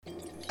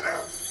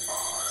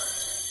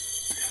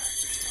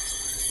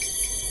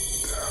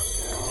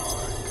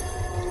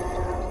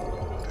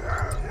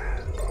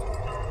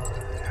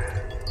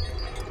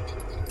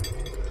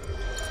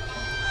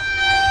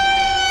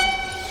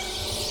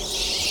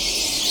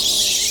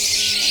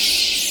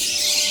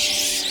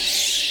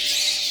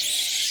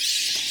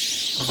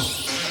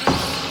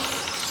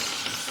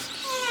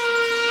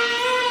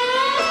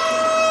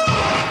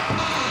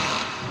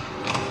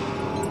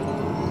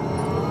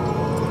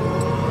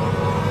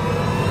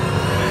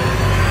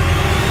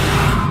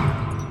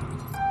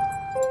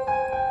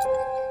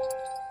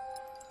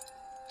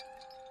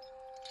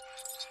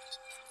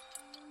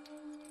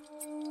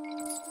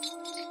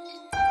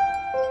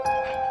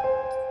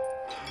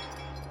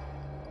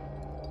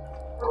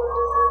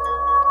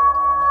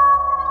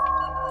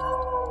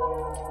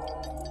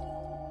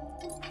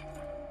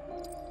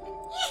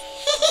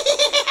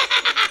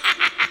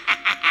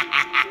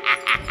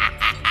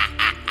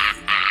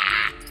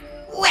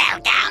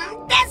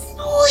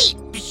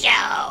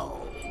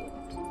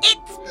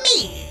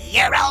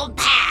your old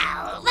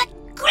pal, the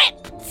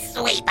Crypt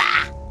Sweeper.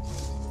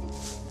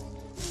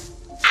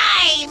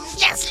 I'm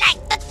just like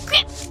the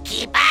Crypt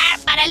Keeper,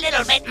 but a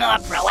little bit more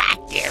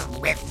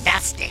proactive with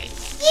dusting.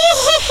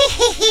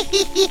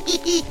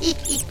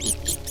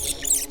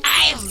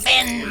 I've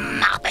been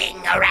mopping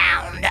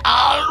around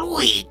all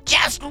week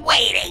just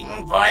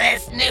waiting for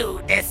this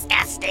new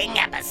disgusting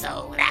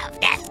episode of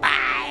Death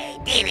by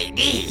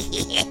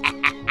DVD.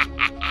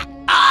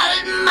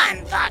 All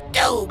month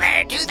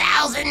October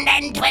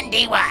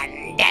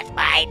 2021, Death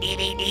by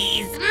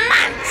DVD's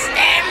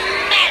Monster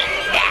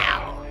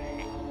Meltdown.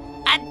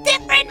 A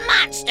different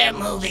monster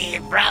movie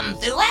from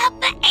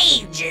throughout the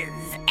ages,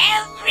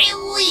 every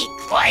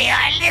week for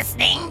your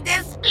listening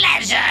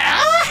displeasure.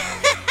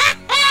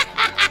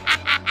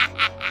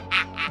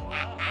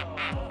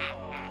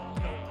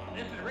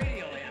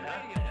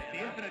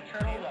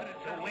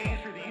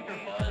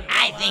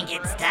 I think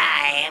it's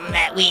time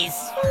that we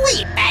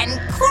sweep and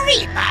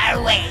creep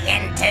our way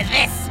into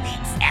this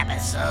week's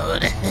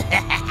episode.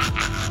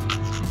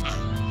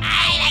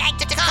 I like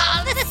to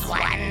call this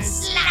one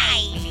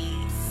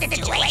Slimy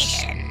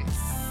Situations.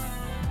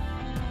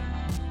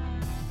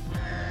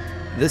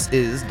 This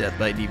is Death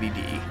by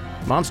DVD.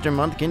 Monster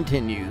Month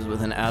continues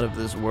with an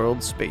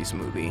out-of-this-world space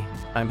movie.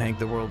 I'm Hank,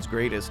 the world's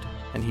greatest,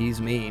 and he's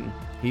mean.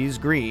 He's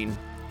green.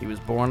 He was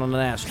born on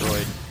an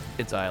asteroid.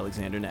 It's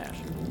Alexander Nash.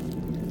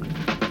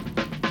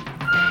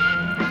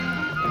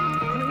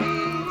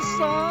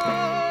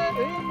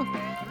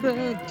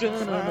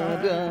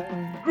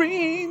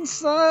 Green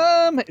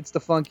slime. It's the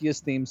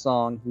funkiest theme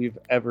song we've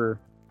ever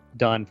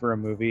done for a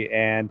movie,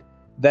 and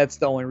that's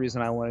the only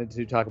reason I wanted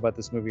to talk about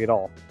this movie at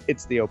all.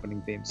 It's the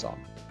opening theme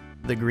song.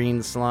 The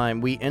Green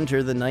Slime. We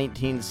enter the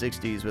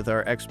 1960s with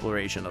our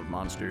exploration of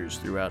monsters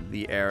throughout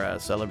the era,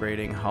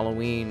 celebrating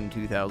Halloween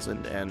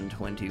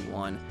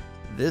 2021.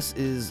 This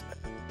is...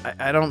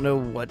 I don't know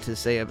what to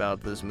say about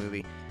this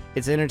movie.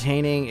 It's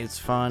entertaining, it's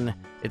fun,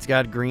 it's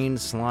got green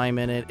slime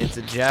in it, it's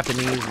a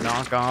Japanese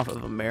knockoff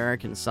of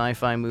American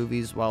sci-fi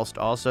movies, whilst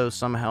also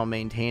somehow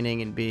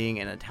maintaining and being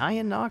an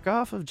Italian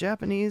knockoff of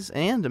Japanese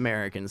and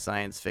American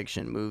science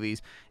fiction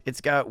movies.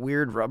 It's got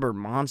weird rubber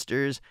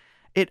monsters.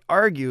 It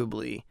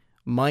arguably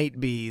might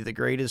be the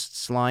greatest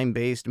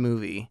slime-based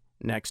movie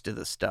next to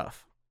The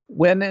Stuff.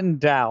 When in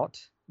doubt,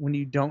 when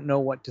you don't know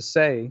what to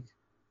say,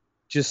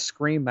 just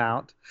scream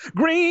out,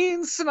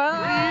 "Green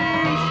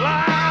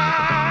slime!"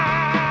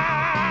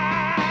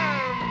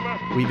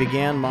 We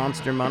began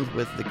Monster Month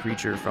with The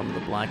Creature from the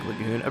Black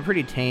Lagoon, a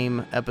pretty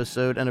tame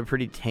episode and a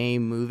pretty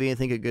tame movie. I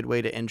think a good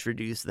way to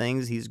introduce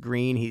things. He's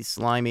green, he's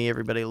slimy,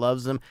 everybody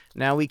loves him.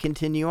 Now we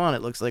continue on.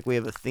 It looks like we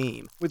have a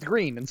theme. With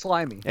green and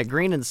slimy. Yeah,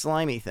 green and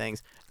slimy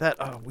things. That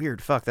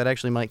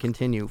actually might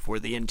continue for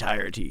the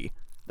entirety.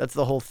 That's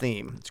the whole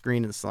theme. It's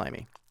green and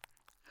slimy.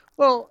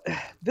 Well,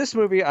 this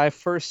movie I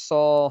first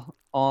saw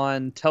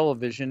on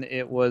television.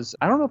 It was,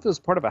 I don't know if it was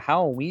part of a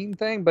Halloween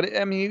thing, but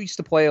it used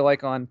to play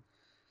like on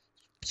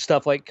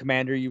stuff like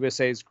Commander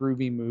USA's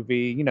Groovy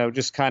Movie,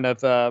 just kind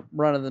of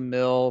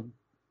run-of-the-mill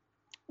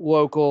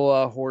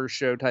local horror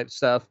show type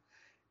stuff.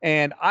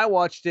 And I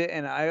watched it,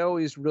 and I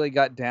always really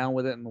got down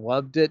with it and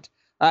loved it.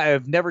 I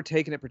have never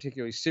taken it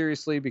particularly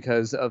seriously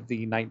because of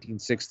the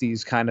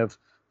 1960s kind of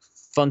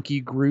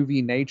funky,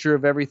 groovy nature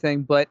of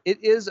everything. But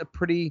it is a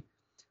pretty,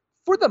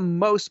 for the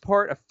most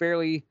part, a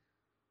fairly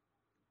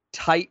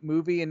tight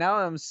movie. And now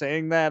I'm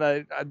saying that,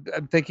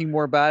 I'm thinking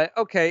more about it.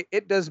 Okay,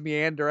 it does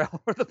meander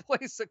all over the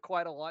place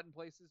quite a lot in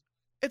places.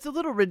 It's a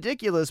little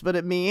ridiculous, but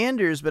it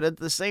meanders, but at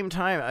the same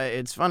time,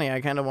 it's funny,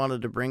 I kind of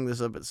wanted to bring this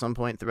up at some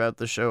point throughout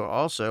the show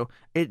also.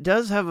 It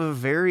does have a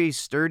very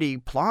sturdy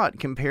plot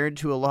compared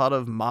to a lot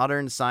of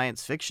modern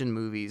science fiction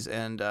movies,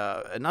 and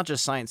not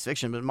just science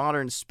fiction, but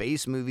modern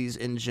space movies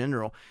in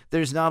general.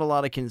 There's not a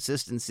lot of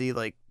consistency,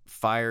 like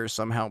fire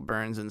somehow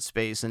burns in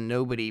space and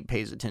nobody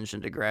pays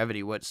attention to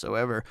gravity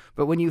whatsoever.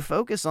 But when you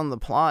focus on the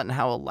plot and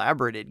how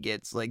elaborate it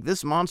gets, like,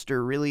 this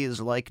monster really is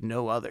like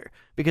no other,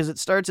 because it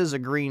starts as a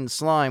green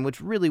slime,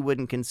 which really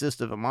wouldn't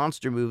consist of a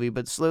monster movie,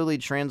 but slowly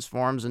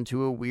transforms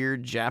into a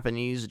weird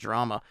Japanese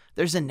drama.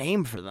 There's a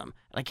name for them,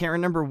 and I can't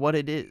remember what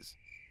it is.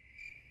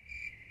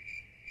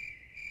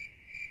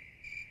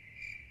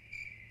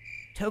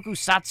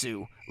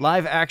 Tokusatsu,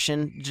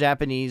 live-action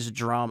Japanese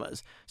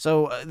dramas.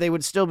 So they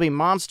would still be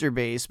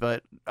monster-based,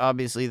 but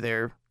obviously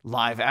they're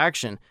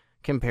live-action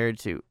compared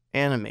to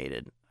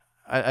animated.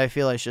 I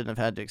feel I shouldn't have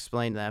had to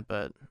explain that,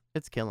 but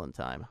it's killing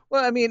time.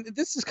 Well,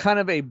 this is kind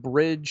of a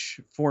bridge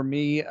for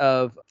me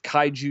of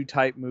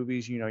kaiju-type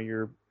movies,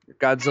 your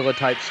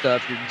Godzilla-type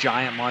stuff, your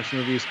giant monster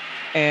movies.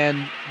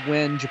 And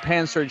when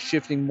Japan started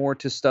shifting more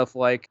to stuff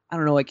like,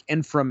 like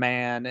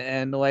Inframan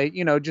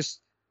and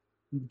just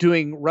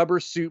doing rubber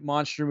suit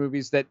monster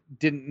movies that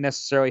didn't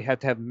necessarily have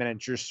to have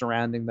miniatures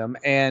surrounding them.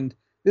 And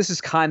this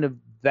is kind of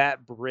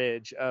that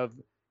bridge of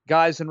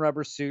guys in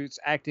rubber suits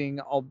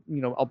acting,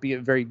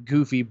 albeit very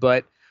goofy,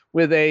 but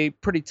with a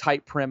pretty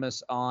tight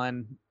premise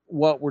on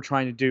what we're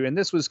trying to do. And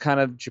this was kind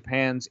of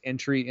Japan's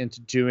entry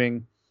into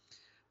doing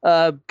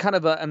kind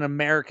of an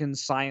American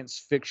science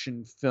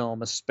fiction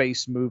film, a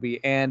space movie.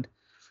 And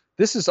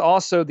This is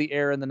also the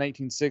era in the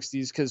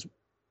 1960s, because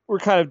we're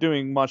kind of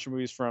doing monster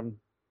movies from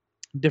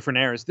different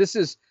eras. This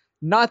is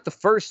not the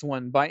first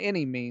one by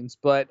any means,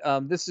 but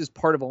this is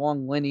part of a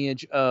long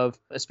lineage of,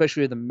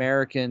 especially with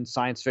American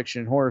science fiction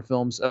and horror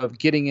films, of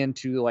getting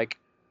into like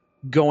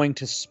going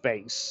to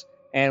space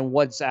and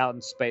what's out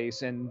in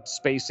space and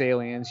space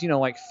aliens. You know,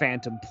 like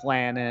Phantom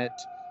Planet,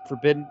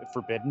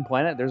 Forbidden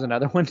Planet. There's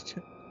another one.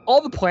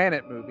 All the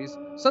Planet movies,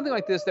 something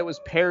like this that was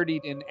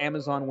parodied in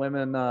Amazon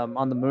Women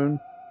on the Moon.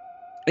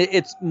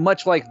 It's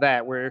much like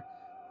that, where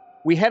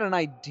we had an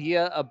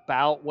idea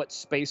about what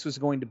space was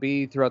going to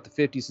be throughout the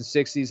 50s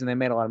and 60s, and they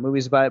made a lot of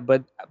movies about it.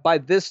 But by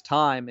this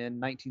time in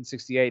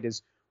 1968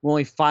 is when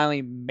we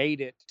finally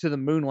made it to the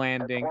moon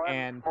landing.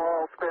 And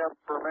small step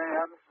for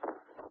man,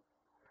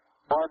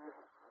 one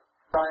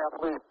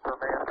giant leap for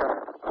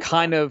mankind.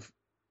 Kind of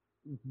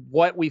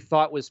what we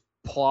thought was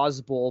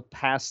plausible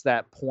past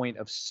that point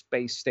of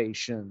space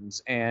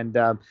stations and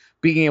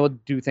being able to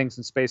do things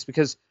in space.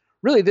 Because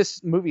really,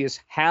 this movie is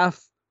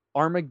half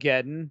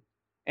Armageddon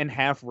and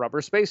half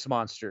Rubber Space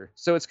Monster.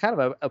 So it's kind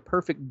of a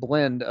perfect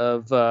blend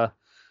of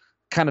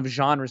kind of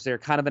genres there.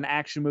 Kind of an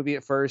action movie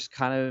at first,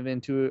 kind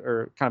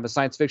of a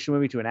science fiction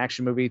movie to an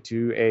action movie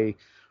to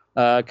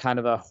a kind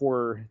of a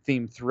horror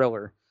themed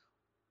thriller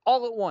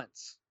all at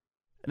once.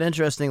 And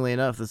interestingly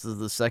enough, this is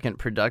the second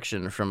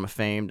production from a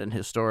famed and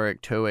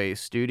historic Toei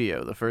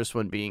studio, the first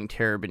one being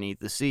Terror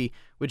Beneath the Sea,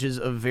 which is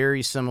a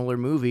very similar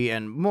movie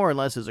and more or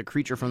less is a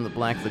Creature from the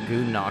Black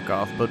Lagoon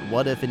knockoff, but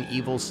what if an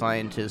evil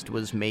scientist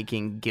was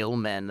making gill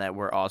men that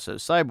were also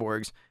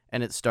cyborgs,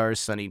 and it stars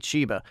Sonny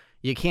Chiba?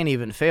 You can't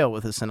even fail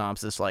with a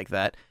synopsis like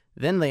that.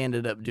 Then they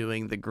ended up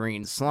doing The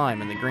Green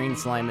Slime, and The Green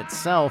Slime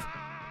itself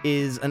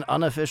is an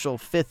unofficial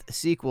fifth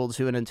sequel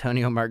to an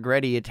Antonio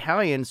Margretti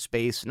Italian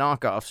space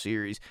knockoff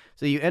series.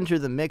 So you enter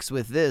the mix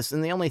with this,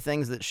 and the only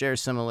things that share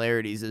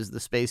similarities is the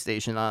space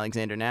station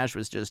Alexander Nash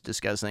was just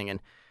discussing and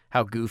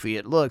how goofy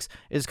it looks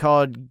is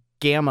called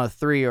Gamma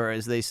 3, or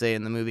as they say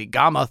in the movie,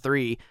 Gamma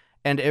 3,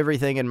 and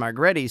everything in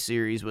Margretti's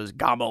series was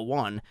Gamma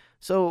 1.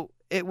 So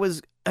it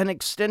was an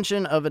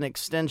extension of an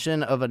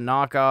extension of a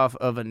knockoff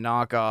of a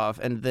knockoff,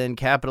 and then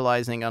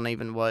capitalizing on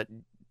even what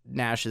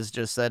Nash has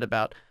just said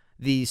about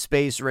the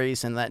space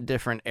race and that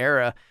different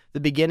era. The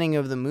beginning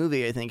of the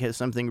movie, I think, has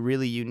something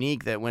really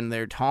unique that when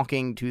they're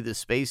talking to the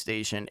space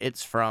station,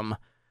 it's from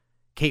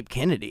Cape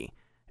Kennedy.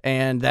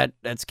 And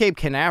that's Cape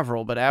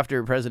Canaveral, but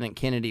after President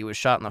Kennedy was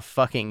shot in the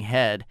fucking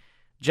head,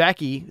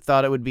 Jackie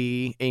thought it would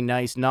be a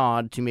nice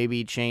nod to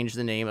maybe change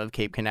the name of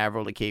Cape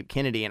Canaveral to Cape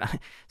Kennedy. And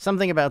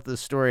something about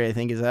this story I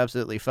think is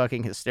absolutely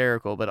fucking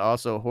hysterical, but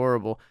also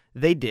horrible.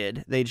 They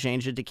did. They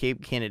changed it to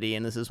Cape Kennedy,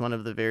 and this is one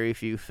of the very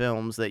few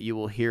films that you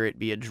will hear it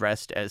be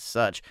addressed as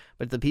such.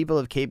 But the people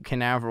of Cape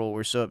Canaveral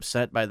were so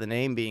upset by the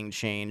name being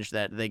changed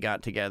that they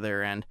got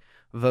together and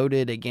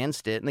voted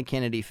against it, and the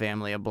Kennedy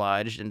family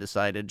obliged and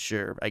decided,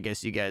 sure, I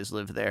guess you guys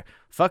live there.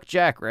 Fuck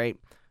Jack, right?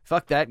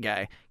 Fuck that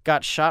guy.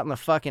 Got shot in the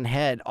fucking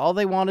head. All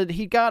they wanted,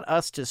 he got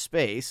us to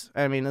space.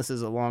 I mean, this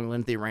is a long,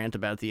 lengthy rant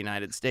about the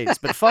United States,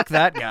 but fuck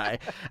that guy.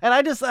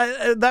 And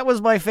that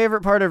was my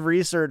favorite part of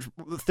research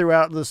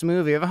throughout this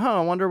movie of,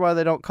 I wonder why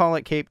they don't call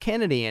it Cape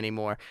Kennedy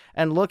anymore.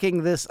 And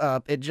looking this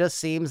up, it just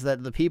seems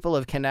that the people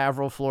of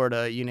Canaveral,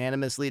 Florida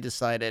unanimously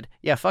decided,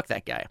 yeah, fuck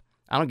that guy.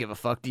 I don't give a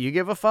fuck. Do you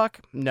give a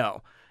fuck?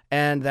 No.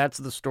 And that's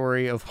the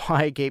story of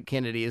why Cape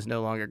Kennedy is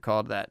no longer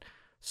called that.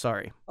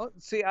 Sorry. Oh,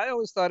 see, I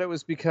always thought it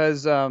was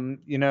because, when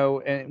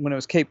it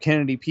was Cape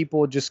Kennedy,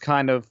 people just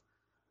kind of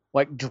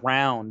like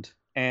drowned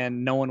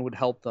and no one would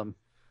help them.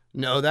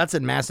 No, that's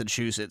in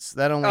Massachusetts.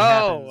 That only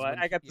happens. Oh,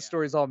 I got the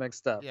stories all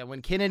mixed up. Yeah,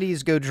 when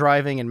Kennedys go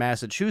driving in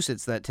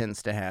Massachusetts, that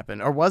tends to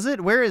happen. Or was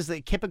it? Where is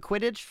the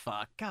Kippaquidditch?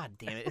 Fuck. God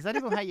damn it. Is that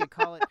even how you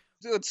call it?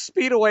 Let's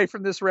speed away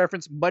from this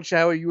reference, much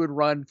how you would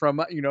run from,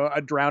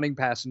 a drowning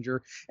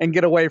passenger and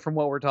get away from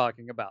what we're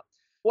talking about.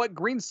 What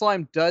Green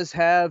Slime does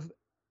have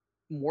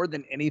more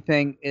than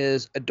anything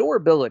is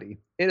adorability.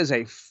 It is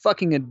a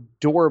fucking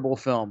adorable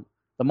film.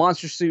 The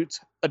monster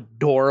suits,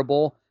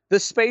 adorable. The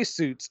space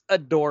suits,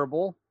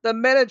 adorable. The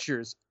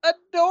miniatures,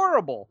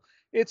 adorable.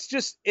 It's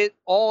just, it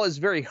all is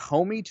very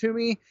homey to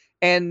me,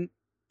 and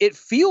it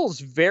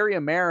feels very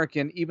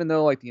American, even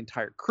though like the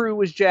entire crew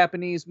was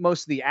Japanese.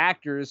 Most of the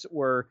actors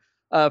were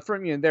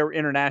they were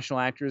international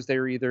actors. They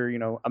were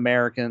either,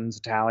 Americans,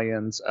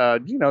 Italians,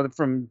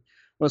 from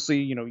mostly,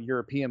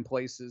 European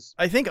places.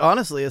 I think,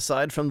 honestly,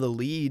 aside from the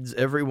leads,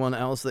 everyone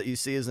else that you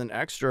see as an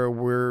extra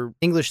were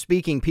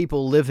English-speaking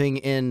people living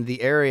in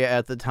the area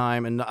at the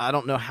time, and I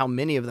don't know how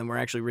many of them were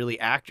actually really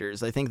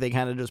actors. I think they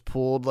kind of just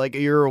pulled, like,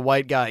 you're a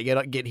white guy,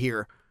 get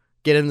here.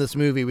 Get in this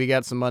movie, we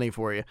got some money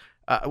for you.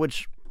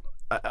 Which,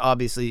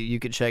 obviously, you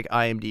could check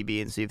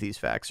IMDb and see if these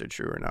facts are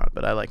true or not,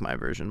 but I like my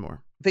version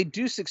more. They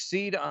do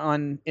succeed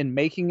in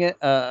making it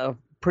a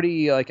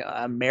pretty like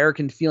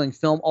American-feeling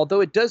film,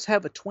 although it does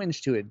have a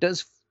twinge to it. It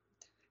does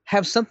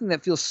have something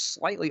that feels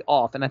slightly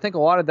off, and I think a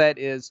lot of that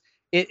is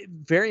it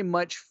very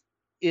much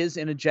is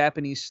in a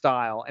Japanese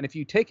style. And if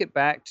you take it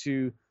back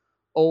to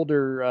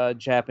older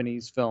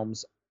Japanese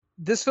films,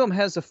 this film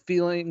has a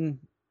feeling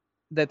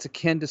that's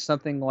akin to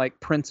something like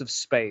Prince of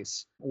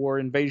Space or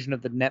Invasion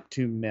of the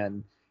Neptune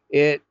Men.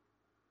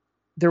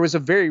 There was a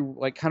very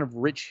like kind of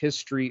rich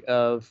history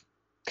of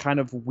kind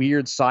of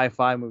weird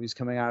sci-fi movies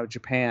coming out of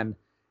Japan,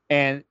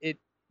 and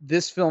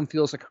this film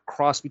feels like a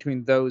cross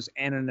between those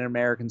and an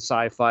American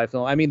sci-fi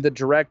film. I mean, the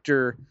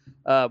director,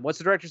 what's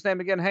the director's name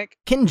again, Hank?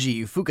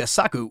 Kinji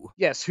Fukasaku.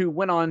 Yes, who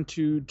went on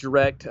to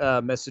direct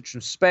Message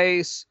from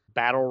Space,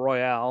 Battle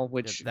Royale,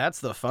 which That's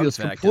the fun feels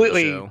fact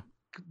completely of the show.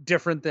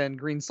 different than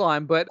Green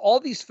Slime. But all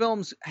these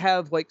films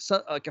have like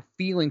a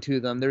feeling to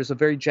them. There's a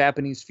very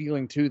Japanese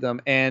feeling to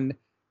them, and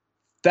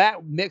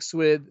that mixed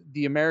with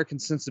the American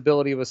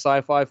sensibility of a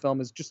sci-fi film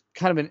is just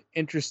kind of an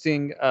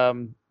interesting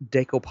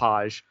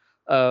decoupage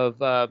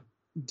of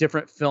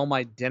different film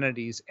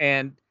identities.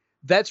 And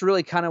that's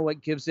really kind of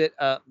what gives it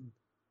a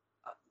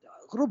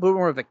little bit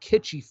more of a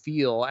kitschy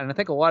feel. And I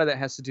think a lot of that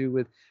has to do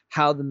with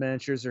how the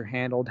miniatures are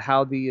handled,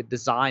 how the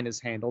design is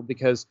handled,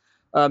 because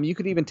you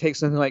could even take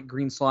something like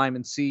Green Slime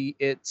and see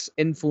its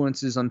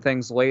influences on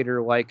things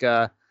later, like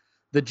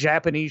the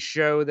Japanese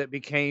show that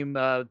became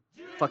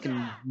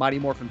fucking Mighty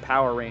Morphin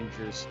Power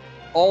Rangers.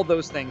 All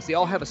those things, they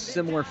all have a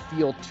similar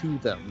feel to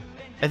them.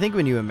 I think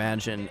when you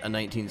imagine a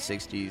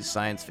 1960s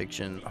science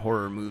fiction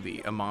horror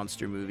movie, a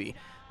monster movie,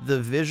 the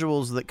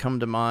visuals that come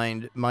to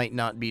mind might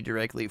not be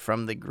directly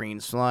from the Green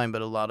Slime,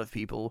 but a lot of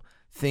people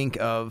think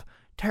of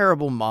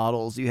terrible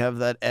models. You have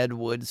that Ed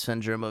Wood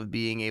syndrome of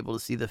being able to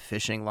see the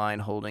fishing line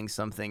holding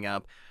something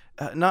up.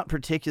 Not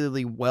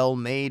particularly well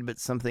made, but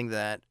something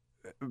that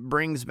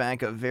brings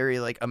back a very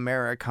like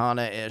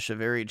Americana-ish, a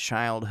very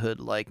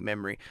childhood-like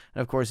memory.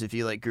 And of course, if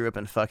you like grew up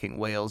in fucking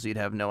Wales, you'd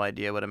have no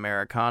idea what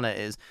Americana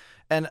is.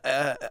 And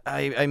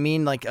I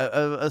mean like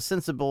a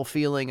sensible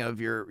feeling of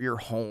your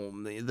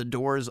home, the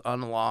doors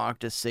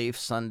unlocked, a safe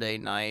Sunday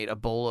night, a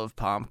bowl of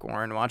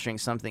popcorn, watching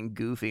something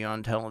goofy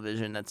on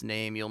television that's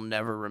name you'll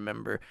never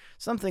remember,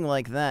 something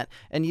like that.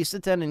 And you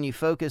sit down and you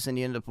focus and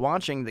you end up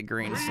watching The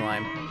Green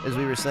Slime. As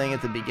we were saying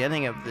at the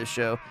beginning of the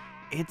show,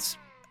 it's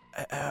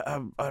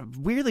a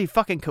weirdly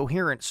fucking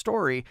coherent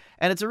story,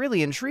 and it's a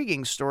really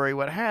intriguing story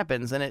what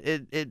happens, and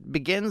it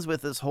begins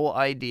with this whole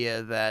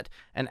idea that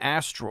an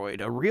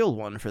asteroid, a real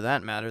one for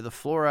that matter, the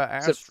Flora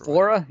asteroid. Is it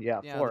Flora? Yeah,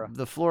 Flora.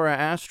 The Flora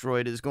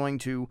asteroid is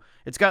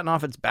it's gotten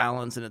off its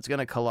balance, and it's going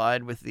to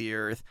collide with the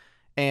Earth,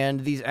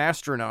 and these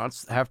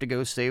astronauts have to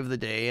go save the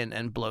day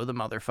and blow the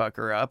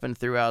motherfucker up, and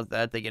throughout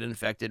that they get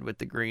infected with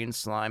the Green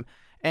Slime,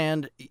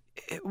 and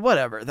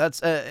whatever,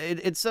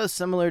 it's so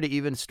similar to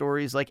even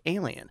stories like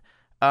Alien.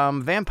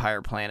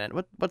 Vampire Planet.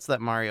 What's that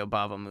Mario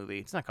Bava movie?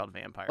 It's not called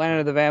Vampire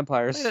Planet of the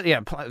Vampires. Yeah,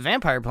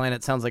 Vampire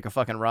Planet sounds like a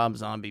fucking Rob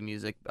Zombie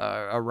music,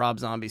 a Rob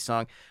Zombie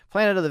song.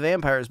 Planet of the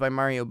Vampires by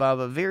Mario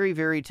Bava. Very,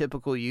 very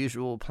typical,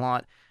 usual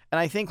plot. And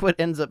I think what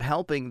ends up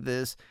helping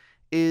this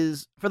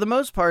is, for the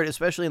most part,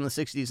 especially in the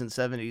 60s and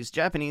 70s,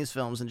 Japanese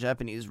films and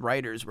Japanese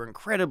writers were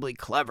incredibly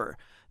clever.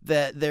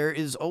 That there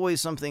is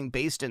always something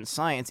based in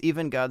science.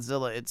 Even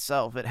Godzilla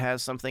itself, it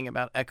has something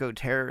about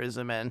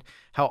eco-terrorism and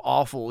how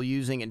awful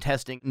using and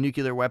testing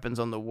nuclear weapons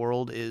on the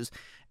world is.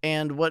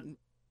 And what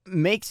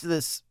makes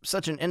this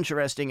such an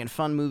interesting and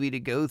fun movie to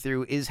go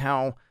through is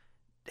how,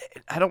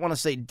 I don't want to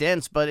say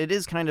dense, but it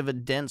is kind of a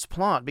dense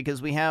plot,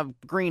 because we have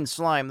Green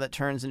Slime that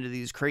turns into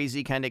these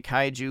crazy kind of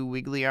kaiju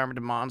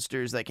wiggly-armed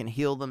monsters that can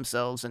heal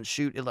themselves and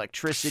shoot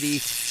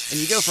electricity,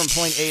 and you go from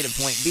point A to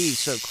point B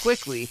so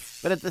quickly,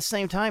 but at the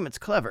same time it's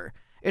clever.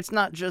 It's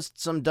not just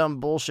some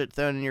dumb bullshit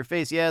thrown in your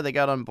face. Yeah, they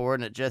got on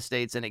board and it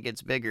gestates and it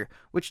gets bigger,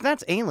 which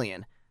that's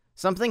Alien.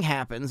 Something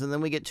happens and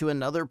then we get to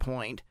another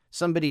point,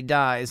 somebody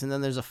dies, and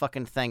then there's a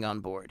fucking thing on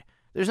board.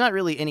 There's not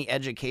really any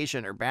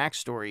education or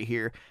backstory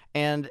here,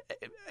 and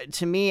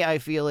to me, I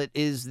feel it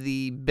is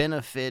the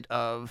benefit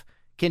of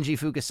Kinji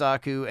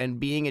Fukasaku and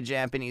being a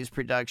Japanese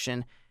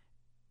production.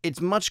 It's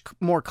much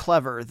more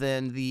clever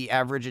than the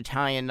average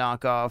Italian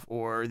knockoff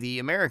or the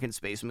American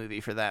space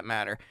movie, for that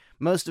matter.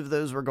 Most of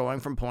those were going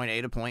from point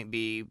A to point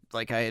B,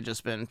 like I had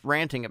just been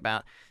ranting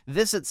about.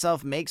 This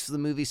itself makes the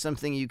movie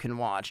something you can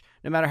watch.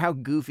 No matter how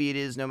goofy it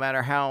is, no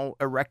matter how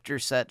erector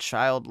set,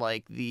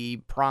 childlike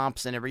the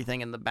prompts and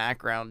everything in the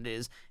background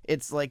is,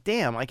 it's like,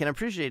 damn, I can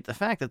appreciate the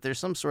fact that there's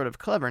some sort of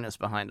cleverness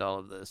behind all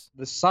of this.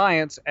 The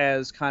science,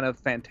 as kind of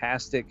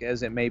fantastic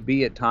as it may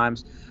be at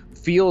times,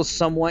 feels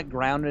somewhat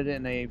grounded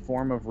in a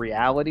form of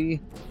reality,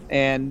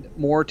 and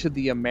more to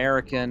the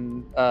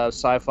American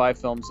sci-fi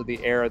films of the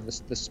era,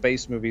 the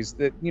space movies,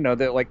 that, you know,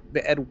 that like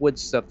the Ed Wood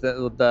stuff,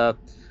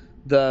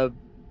 the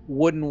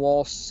wooden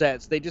wall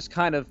sets. They just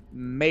kind of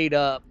made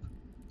up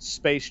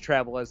space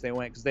travel as they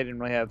went, because they didn't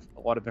really have a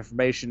lot of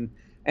information.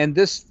 And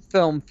this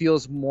film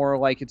feels more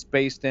like it's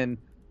based in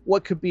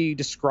what could be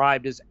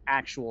described as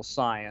actual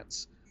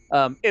science.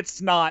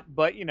 It's not,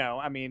 but, you know,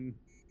 I mean,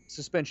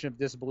 suspension of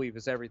disbelief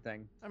is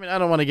everything. I mean, I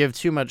don't want to give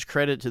too much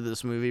credit to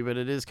this movie, but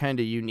it is kind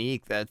of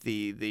unique that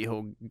the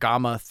whole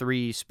Gamma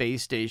 3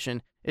 space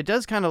station, it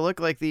does kind of look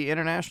like the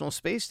International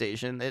Space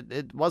Station.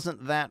 It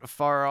wasn't that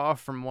far off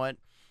from what,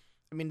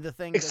 I mean, the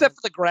thing... Except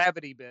for the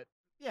gravity bit.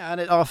 Yeah,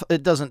 and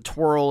it doesn't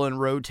twirl and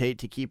rotate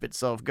to keep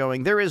itself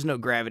going. There is no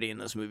gravity in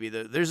this movie,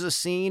 though. There's a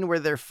scene where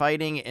they're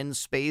fighting in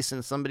space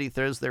and somebody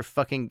throws their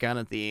fucking gun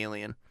at the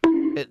alien,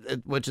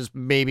 which is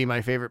maybe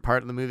my favorite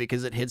part of the movie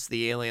because it hits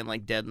the alien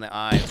like dead in the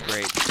eye. It's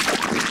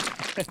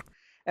great.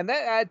 And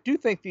that I do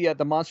think the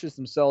monsters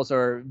themselves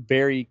are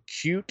very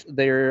cute.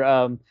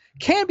 They're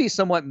can be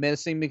somewhat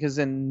menacing because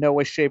in no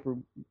way, shape, or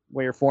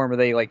way or form are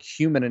they like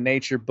human in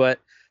nature, but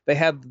they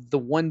have the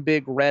one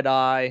big red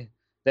eye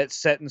that's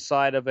set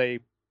inside of a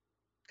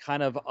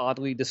kind of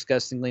oddly,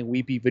 disgustingly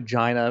weepy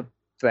vagina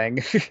thing.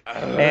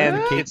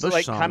 And it's Bush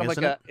like song, kind of like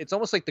isn't it? it's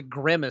almost like the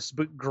Grimace,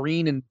 but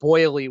green and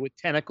boily with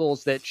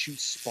tentacles that shoot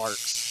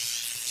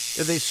sparks.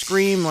 They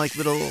scream like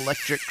little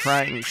electric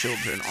crying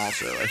children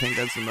also. I think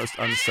that's the most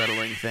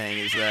unsettling thing,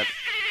 is that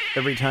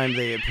every time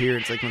they appear,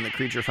 it's like when the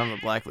creature from the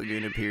Black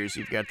Lagoon appears,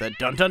 you've got that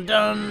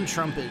dun-dun-dun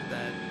trumpet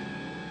that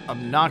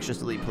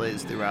obnoxiously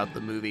plays throughout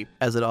the movie,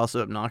 as it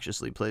also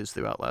obnoxiously plays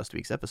throughout last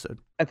week's episode.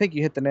 I think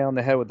you hit the nail on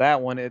the head with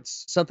that one.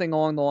 It's something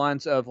along the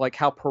lines of like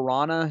how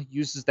Piranha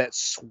uses that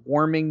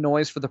swarming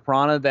noise for the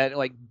piranha that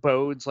like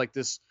bodes like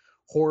this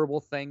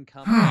horrible thing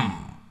coming.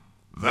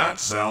 That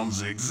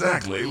sounds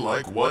exactly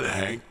like what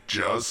Hank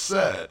just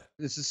said.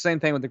 It's the same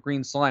thing with the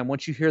green slime.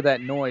 Once you hear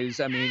that noise,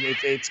 I mean,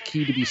 it's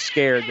key to be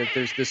scared that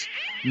there's this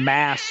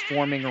mass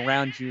forming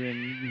around you, and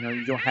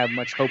you don't have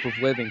much hope of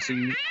living. So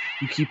you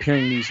keep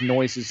hearing these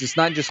noises. It's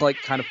not just like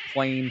kind of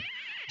plain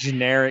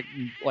generic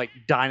like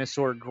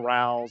dinosaur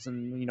growls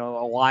and a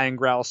lion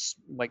growls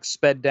like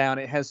sped down.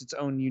 It has its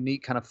own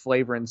unique kind of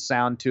flavor and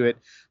sound to it,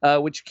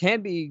 which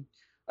can be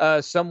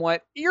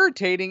somewhat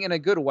irritating in a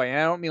good way. And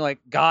I don't mean like,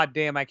 God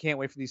damn, I can't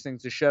wait for these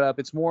things to shut up.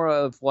 It's more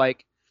of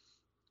like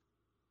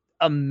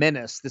a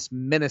menace, this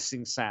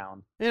menacing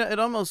sound. Yeah, it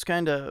almost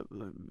kind of,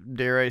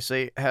 dare I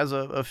say, has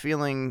a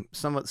feeling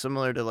somewhat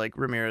similar to like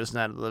Ramirez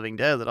Night of the Living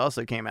Dead that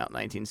also came out in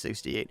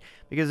 1968,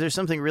 because there's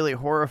something really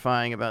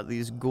horrifying about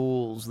these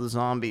ghouls, the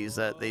zombies,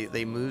 that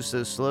they move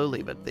so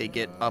slowly, but they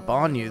get up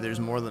on you. There's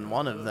more than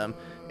one of them.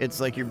 It's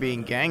like you're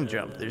being gang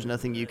jumped. There's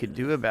nothing you could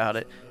do about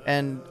it.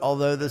 And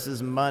although this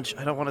is much,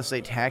 I don't want to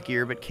say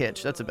tackier, but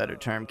kitsch, that's a better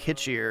term,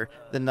 kitschier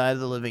than Night of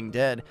the Living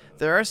Dead,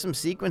 there are some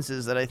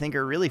sequences that I think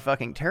are really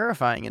fucking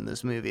terrifying in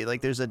this movie.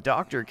 Like there's a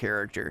doctor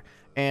character,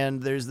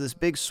 and there's this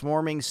big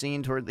swarming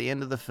scene toward the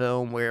end of the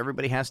film where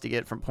everybody has to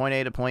get from point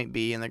A to point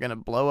B, and they're going to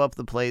blow up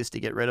the place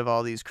to get rid of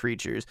all these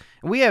creatures.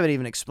 And we haven't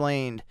even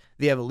explained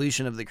the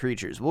evolution of the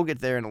creatures. We'll get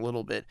there in a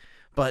little bit.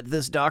 But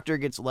this doctor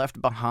gets left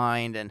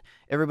behind, and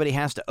everybody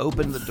has to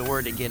open the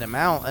door to get him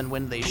out. And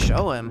when they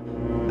show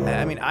him,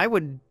 I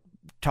mean,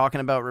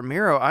 talking about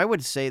Romero, I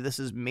would say this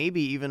is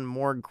maybe even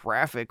more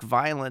graphic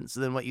violence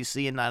than what you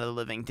see in Night of the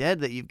Living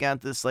Dead, that you've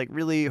got this like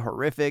really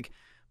horrific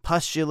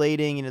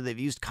pustulating, they've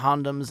used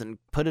condoms and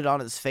put it on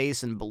his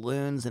face and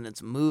balloons, and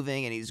it's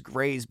moving, and he's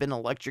gray, he's been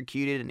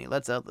electrocuted, and he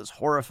lets out this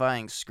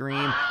horrifying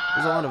scream.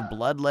 There's a lot of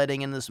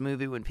bloodletting in this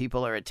movie when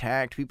people are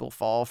attacked. People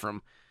fall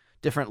from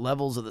different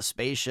levels of the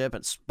spaceship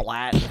and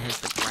splat and hit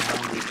the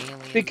ground. The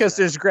aliens, Because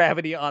there's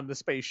gravity on the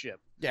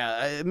spaceship.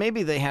 yeah,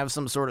 maybe they have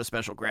some sort of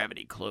special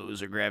gravity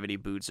clothes or gravity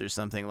boots or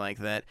something like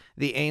that.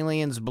 The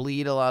aliens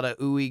bleed a lot of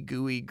ooey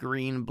gooey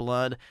green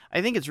blood.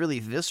 I think it's really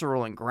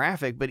visceral and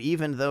graphic, but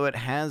even though it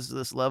has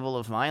this level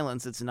of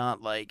violence, it's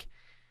not like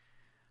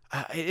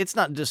it's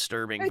not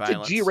disturbing It's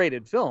violence. a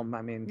G-rated film.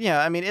 I mean,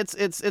 Yeah, I mean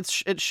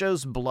it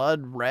shows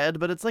blood red,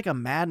 but it's like a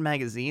Mad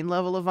Magazine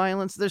level of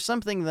violence. There's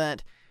something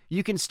that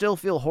you can still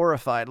feel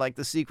horrified, like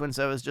the sequence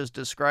I was just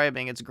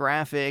describing. It's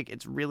graphic,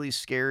 it's really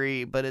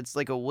scary, but it's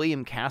like a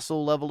William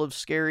Castle level of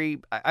scary.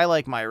 I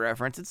like my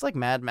reference. It's like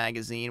Mad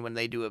Magazine when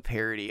they do a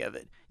parody of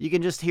it. You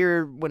can just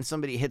hear when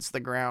somebody hits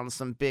the ground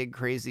some big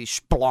crazy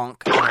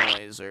splonk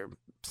noise or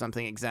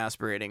something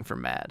exasperating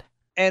from Mad.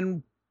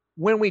 and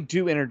when we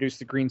do introduce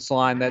the green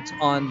slime that's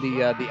on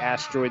the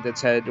asteroid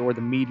that's headed, or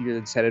the meteor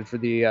that's headed for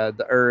the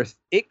Earth,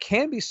 it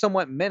can be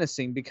somewhat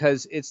menacing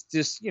because it's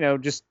just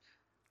just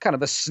kind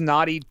of a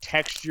snotty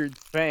textured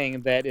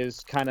thing that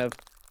is kind of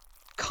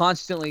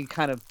constantly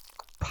kind of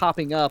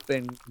popping up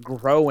and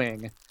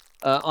growing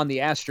on the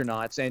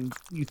astronauts. And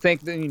you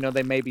think that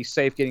they may be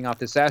safe getting off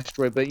this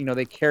asteroid, but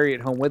they carry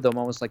it home with them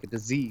almost like a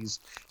disease.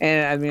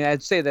 And I mean,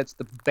 I'd say that's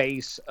the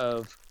base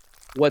of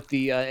what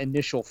the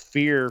initial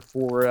fear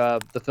for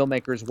the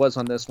filmmakers was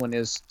on this one,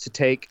 is to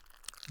take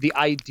the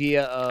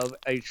idea of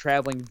a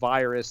traveling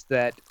virus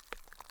that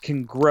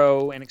can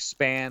grow and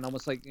expand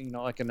almost like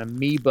like an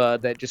amoeba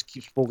that just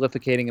keeps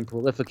prolificating and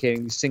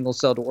prolificating, these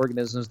single-celled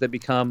organisms that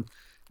become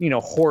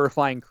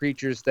horrifying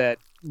creatures that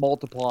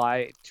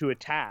multiply to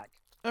attack.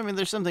 I mean,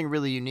 there's something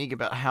really unique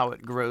about how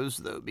it grows,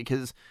 though,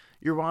 because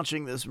you're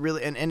watching this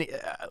really, and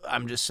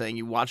I'm just saying,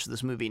 you watch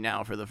this movie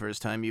now for the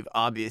first time, you've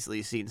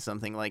obviously seen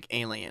something like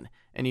Alien,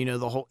 and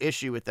the whole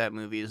issue with that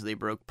movie is they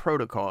broke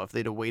protocol. If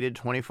they'd have waited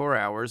 24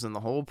 hours, then the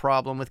whole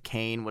problem with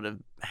Kane would have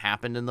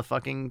happened in the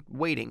fucking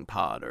waiting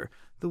pod, or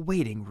the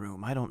waiting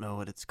room, I don't know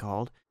what it's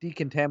called.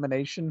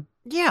 Decontamination.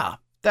 Yeah,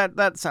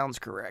 that sounds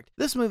correct.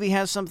 This movie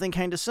has something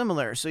kind of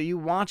similar, so you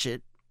watch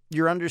it,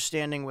 you're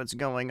understanding what's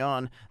going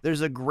on,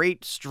 there's a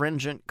great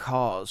stringent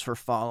cause for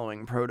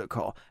following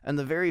protocol. And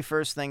the very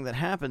first thing that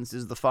happens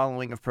is the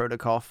following of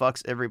protocol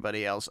fucks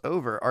everybody else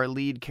over. Our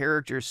lead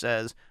character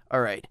says,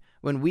 all right,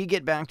 when we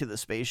get back to the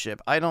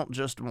spaceship, I don't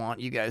just want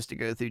you guys to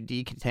go through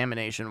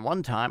decontamination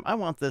one time. I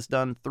want this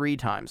done 3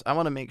 times. I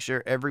want to make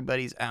sure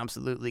everybody's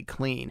absolutely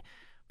clean.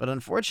 But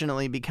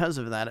unfortunately, because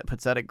of that, it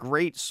puts out a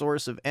great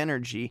source of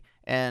energy,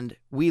 and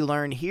we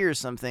learn here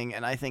something,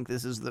 and I think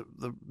this is the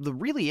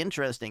really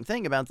interesting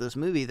thing about this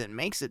movie that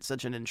makes it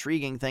such an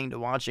intriguing thing to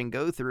watch and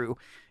go through,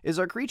 is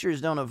our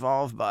creatures don't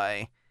evolve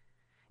by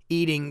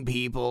eating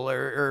people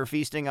or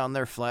feasting on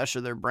their flesh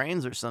or their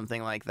brains or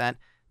something like that.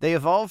 They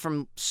evolve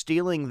from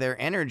stealing their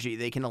energy.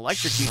 They can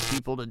electrocute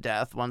people to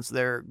death once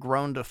they're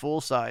grown to full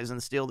size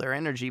and steal their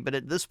energy, but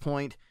at this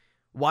point,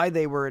 why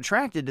they were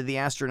attracted to the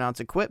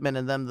astronauts' equipment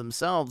and them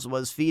themselves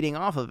was feeding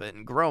off of it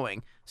and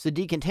growing. So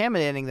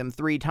decontaminating them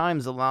 3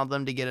 times allowed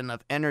them to get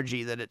enough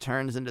energy that it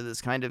turns into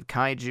this kind of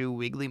kaiju,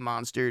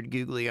 wiggly-monstered,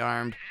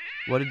 googly-armed,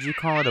 what did you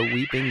call it, a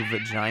weeping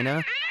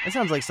vagina? That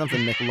sounds like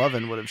something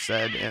McLovin would have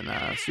said in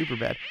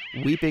Superbad.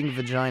 Weeping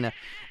vagina.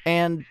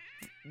 And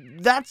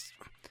that's...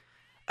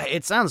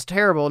 It sounds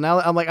terrible. Now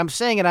I'm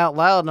saying it out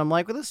loud, and I'm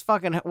like, well, this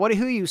fucking, who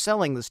are you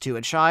selling this to?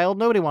 A child?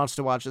 Nobody wants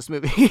to watch this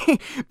movie.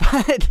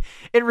 But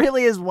it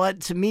really is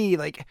what, to me,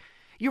 like,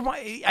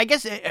 I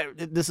guess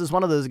this is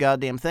one of those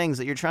goddamn things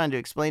that you're trying to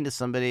explain to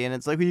somebody, and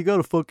it's like, well, you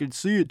gotta fucking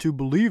see it to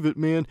believe it,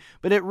 man.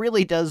 But it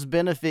really does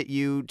benefit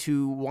you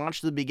to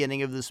watch the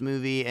beginning of this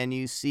movie, and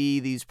you see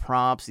these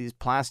props, these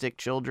plastic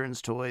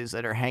children's toys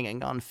that are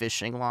hanging on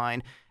fishing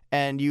line,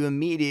 and you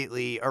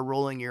immediately are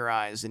rolling your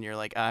eyes, and you're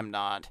like, I'm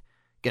not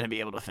gonna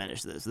be able to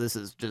finish this. This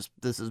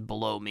is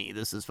below me.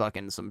 This is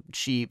fucking some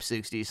cheap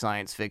 60s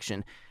science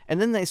fiction. And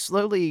then they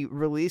slowly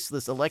release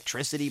this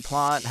electricity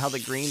plot, how the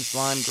green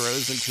slime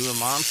grows into a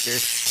monster.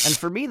 And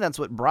for me, that's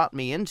what brought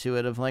me into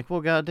it, of like, well,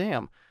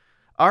 goddamn.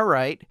 All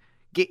right,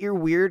 get your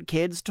weird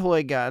kids'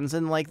 toy guns,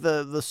 and like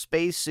the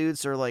space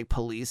suits are like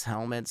police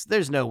helmets.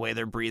 There's no way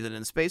they're breathing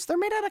in space. They're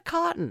made out of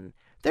cotton.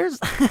 There's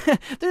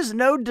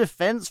no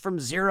defense from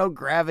zero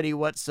gravity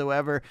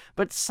whatsoever,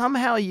 but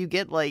somehow you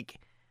get like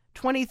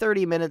 20,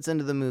 30 minutes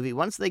into the movie,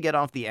 once they get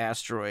off the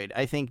asteroid,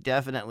 I think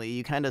definitely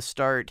you kind of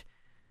start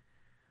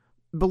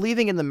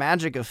believing in the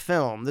magic of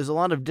film. There's a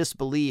lot of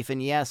disbelief,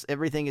 and yes,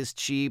 everything is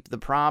cheap. The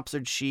props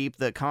are cheap.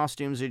 The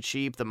costumes are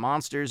cheap. The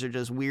monsters are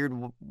just weird,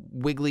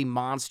 wiggly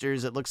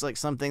monsters. It looks like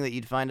something that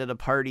you'd find at a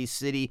party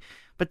city.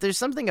 But there's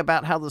something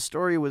about how the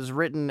story was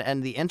written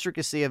and the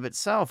intricacy of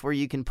itself where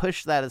you can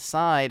push that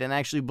aside and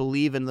actually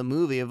believe in the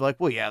movie of like,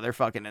 well, yeah, they're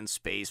fucking in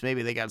space.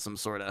 Maybe they got some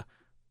sort of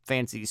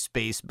fancy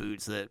space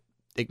boots that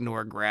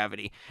ignore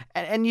gravity,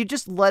 and you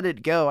just let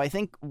it go. I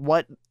think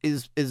what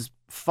is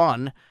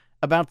fun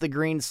about the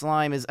green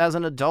slime is, as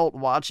an adult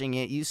watching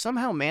it, you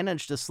somehow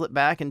manage to slip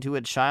back into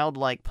a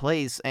childlike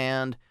place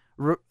and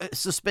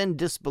suspend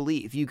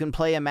disbelief. You can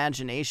play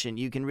imagination.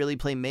 You can really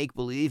play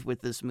make-believe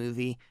with this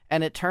movie,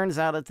 and it turns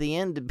out at the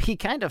end to be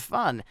kind of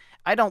fun.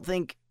 I don't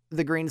think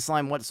the green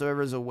slime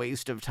whatsoever is a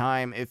waste of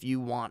time if you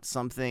want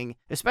something,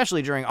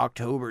 especially during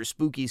October,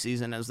 spooky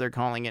season as they're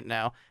calling it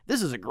now.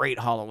 This is a great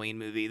Halloween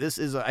movie. This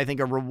is, I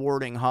think, a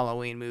rewarding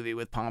Halloween movie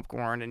with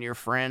popcorn and your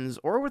friends,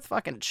 or with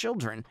fucking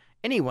children.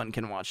 Anyone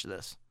can watch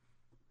this.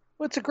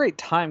 Well, it's a great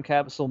time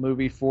capsule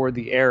movie for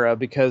the era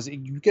because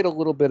you get a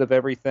little bit of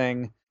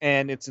everything,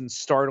 and it's in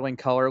startling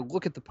color.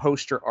 Look at the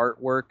poster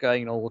artwork,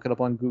 look it up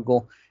on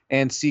Google,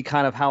 and see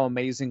kind of how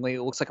amazingly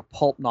it looks like a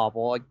pulp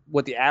novel, like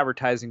what the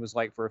advertising was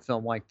like for a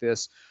film like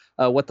this,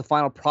 what the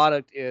final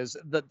product is,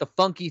 the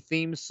funky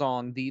theme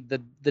song, the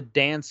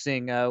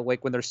dancing,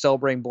 like when they're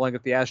celebrating blowing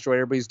up the asteroid,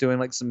 everybody's doing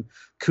like some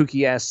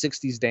kooky ass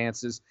 60s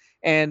dances.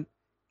 And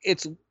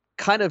it's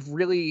kind of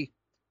really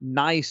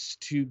nice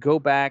to go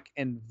back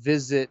and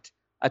visit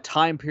a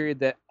time period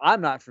that I'm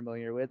not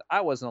familiar with.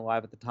 I wasn't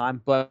alive at the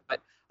time, but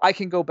I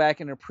can go back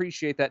and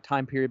appreciate that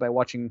time period by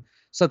watching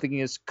something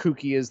as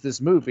kooky as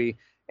this movie.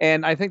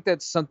 And I think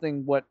that's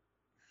something what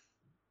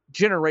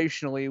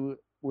generationally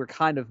we're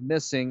kind of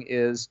missing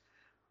is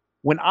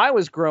when I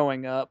was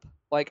growing up,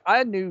 like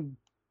I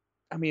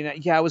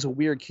was a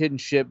weird kid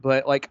and shit,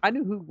 but like I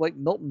knew who like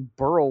Milton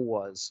Berle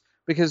was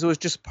because it was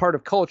just part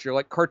of culture.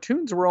 Like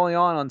cartoons were only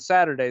on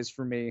Saturdays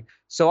for me.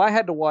 So I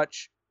had to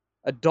watch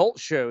adult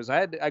shows.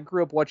 I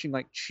grew up watching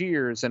like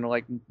Cheers and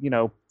like,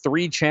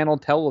 3-channel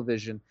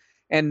television.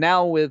 And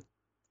now with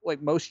like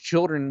most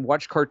children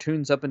watch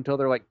cartoons up until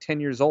they're like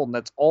 10 years old, and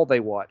that's all they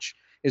watch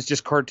is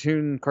just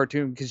cartoon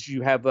because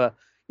you have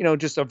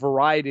just a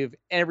variety of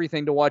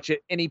everything to watch at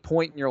any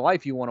point in your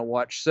life you want to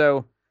watch.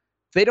 So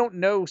they don't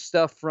know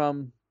stuff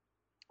from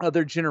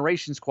other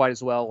generations quite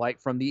as well, like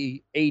from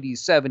the 80s,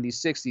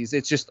 70s, 60s.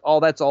 It's just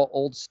that's all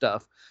old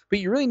stuff. But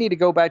you really need to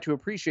go back to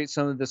appreciate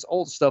some of this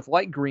old stuff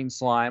like Green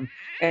Slime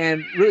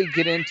and really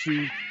get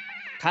into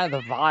kind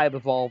of the vibe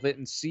of all of it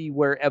and see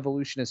where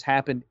evolution has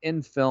happened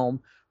in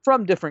film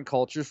from different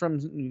cultures,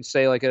 from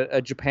say like a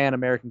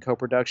Japan-American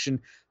co-production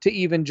to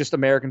even just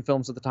American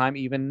films at the time,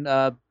 even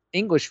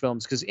English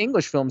films, because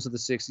English films of the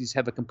 60s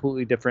have a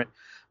completely different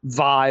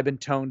vibe and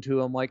tone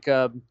to them. Like,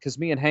 because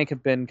me and Hank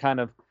have been kind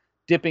of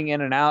dipping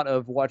in and out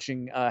of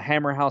watching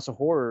Hammer House of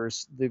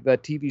Horrors, the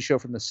TV show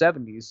from the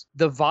 70s.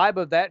 The vibe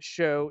of that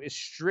show is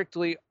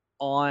strictly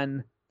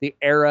on the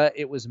era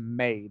it was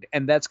made.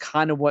 And that's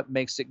kind of what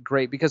makes it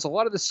great, because a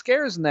lot of the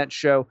scares in that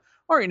show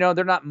are,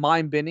 they're not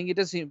mind-bending. It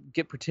doesn't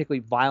get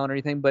particularly violent or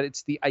anything, but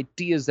it's the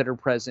ideas that are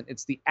present.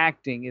 It's the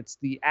acting. It's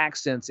the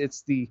accents.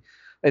 It's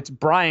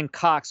Brian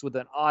Cox with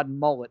an odd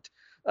mullet.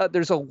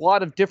 There's a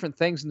lot of different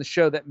things in the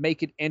show that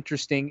make it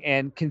interesting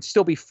and can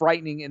still be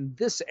frightening in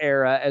this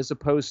era, as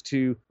opposed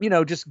to,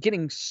 just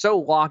getting so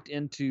locked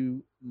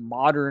into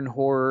modern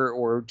horror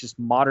or just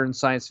modern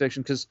science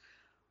fiction. Because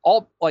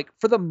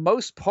for the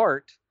most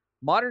part,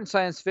 modern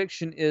science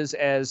fiction is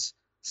as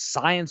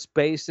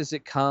science-based as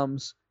it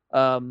comes,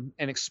 and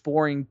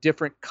exploring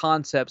different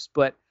concepts.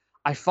 But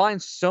I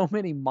find so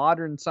many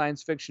modern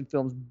science fiction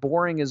films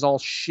boring as all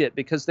shit,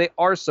 because they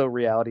are so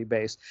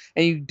reality-based,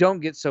 and you don't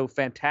get so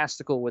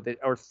fantastical with it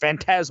or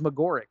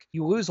phantasmagoric.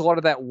 You lose a lot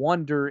of that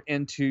wonder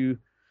into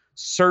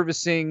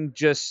servicing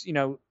just,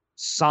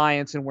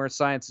 science and where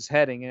science is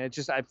heading. And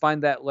I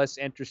find that less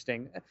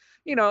interesting,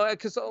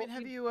 because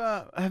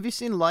have you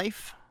seen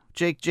Life?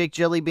 Jake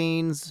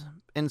Jellybeans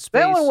in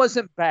space. That one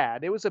wasn't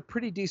bad. It was a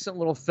pretty decent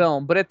little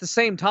film, but at the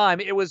same time,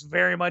 it was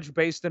very much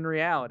based in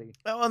reality.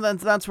 Oh, and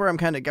that's where I'm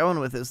kind of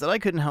going with this, that I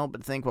couldn't help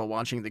but think while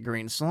watching The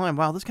Green Slime,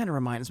 wow, this kind of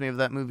reminds me of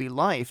that movie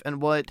Life.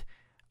 And what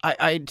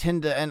I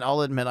tend to, and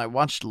I'll admit, I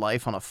watched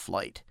Life on a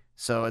flight,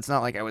 so it's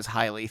not like I was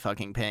highly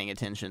fucking paying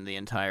attention the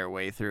entire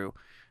way through,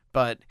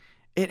 but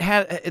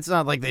it's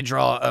not like they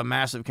draw a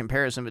massive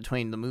comparison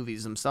between the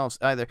movies themselves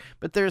either,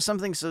 but there's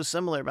something so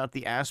similar about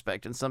the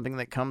aspect, and something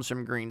that comes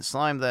from Green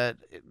Slime that,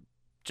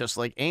 just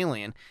like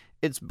Alien,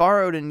 it's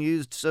borrowed and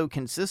used so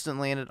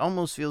consistently, and it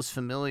almost feels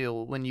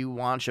familial when you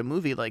watch a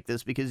movie like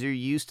this, because you're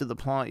used to the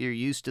plot, you're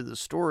used to the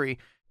story.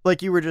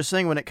 Like you were just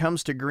saying, when it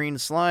comes to Green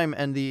Slime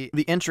and the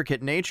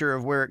intricate nature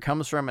of where it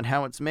comes from and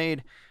how it's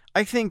made,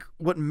 I think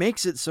what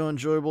makes it so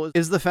enjoyable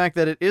is the fact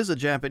that it is a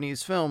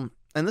Japanese film.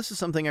 And this is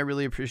something I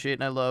really appreciate,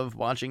 and I love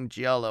watching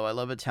giallo. I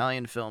love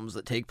Italian films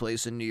that take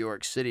place in New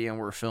York City and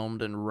were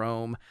filmed in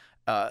Rome.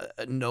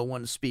 No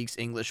one speaks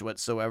English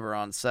whatsoever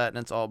on set, and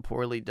it's all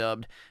poorly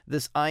dubbed.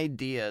 This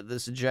idea,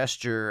 this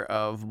gesture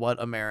of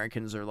what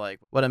Americans are like,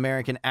 what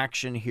American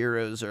action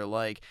heroes are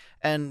like.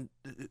 And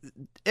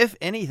if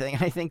anything,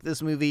 I think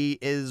this movie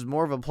is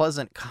more of a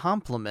pleasant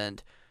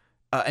compliment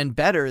and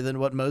better than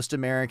what most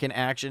American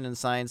action and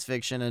science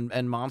fiction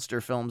and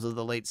monster films of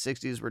the late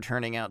 60s were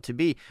turning out to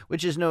be,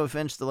 which is no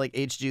offense to like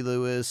H.G.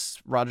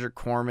 Lewis, Roger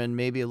Corman,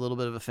 maybe a little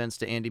bit of offense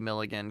to Andy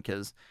Milligan,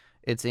 because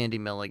it's Andy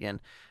Milligan.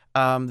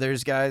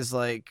 There's guys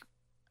like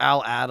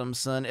Al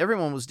Adamson.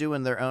 Everyone was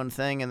doing their own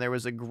thing, and there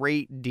was a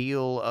great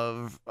deal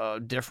of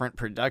different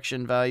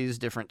production values,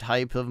 different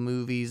type of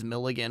movies.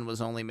 Milligan was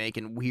only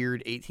making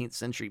weird 18th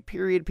century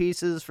period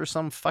pieces for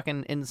some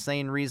fucking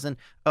insane reason.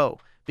 Oh,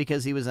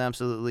 because he was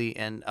absolutely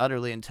and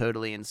utterly and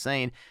totally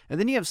insane. And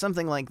then you have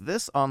something like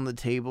this on the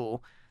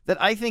table that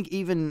I think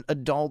even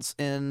adults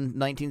in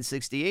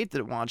 1968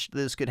 that watched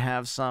this could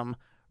have some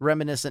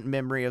reminiscent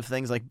memory of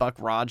things like Buck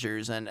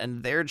Rogers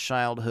and their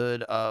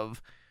childhood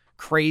of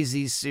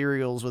crazy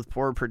serials with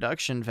poor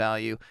production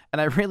value.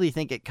 And I really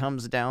think it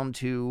comes down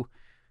to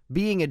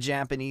being a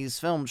Japanese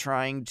film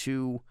trying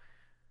to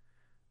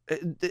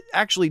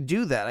actually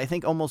do that. I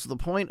think almost the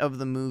point of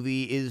the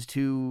movie is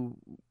to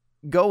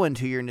go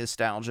into your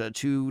nostalgia,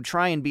 to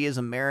try and be as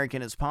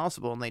American as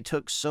possible. And they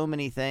took so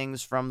many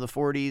things from the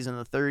 40s and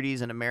the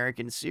 30s and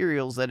American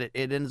serials that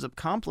it ends up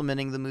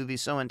complementing the movie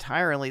so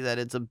entirely that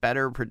it's a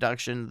better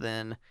production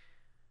than,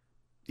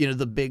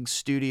 the big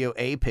Studio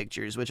A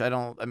pictures, which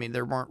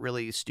there weren't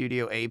really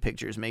Studio A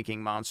pictures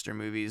making monster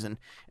movies. And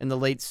in the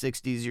late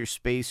 60s, your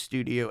space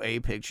Studio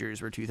A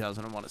pictures were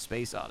 2001: A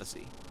Space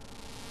Odyssey.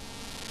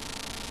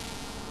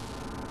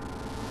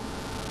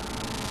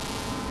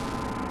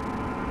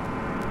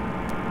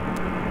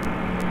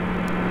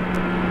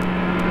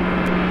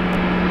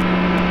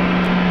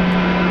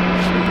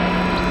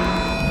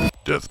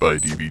 Death by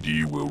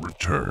DVD will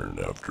return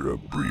after a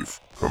brief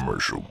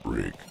commercial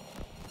break.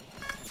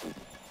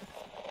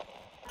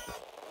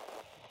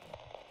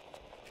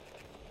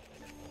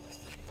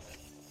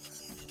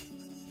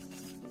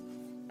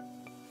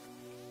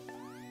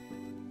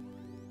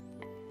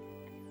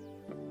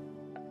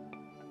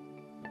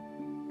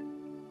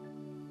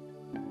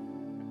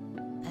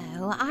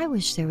 Oh, I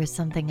wish there was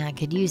something I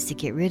could use to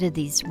get rid of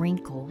these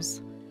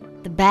wrinkles.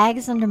 The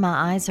bags under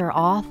my eyes are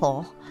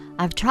awful.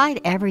 I've tried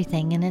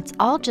everything and it's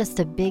all just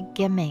a big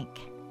gimmick.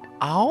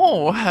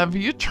 Oh, have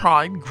you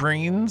tried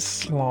Green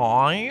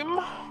Slime?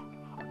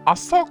 I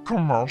saw a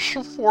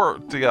commercial for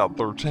it the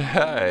other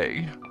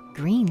day.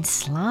 Green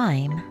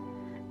Slime?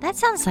 That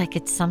sounds like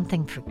it's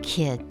something for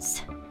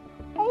kids.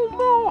 Oh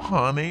no,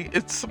 honey,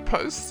 it's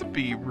supposed to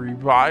be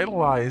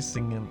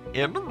revitalizing and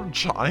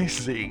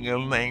energizing,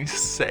 and they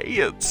say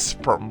it's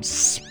from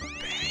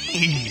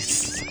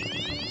space.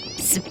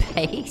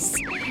 space?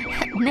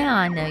 Now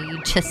I know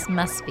you just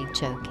must be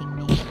joking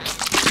me.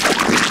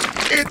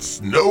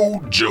 It's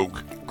no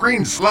joke.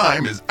 Green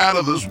slime is out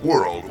of this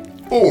world.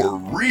 For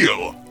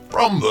real.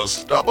 From the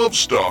stuff of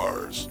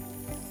stars.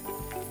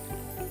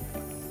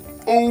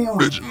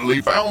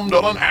 Originally found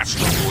on an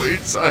asteroid,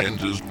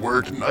 scientists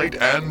worked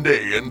night and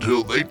day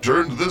until they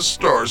turned this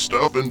star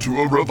stuff into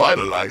a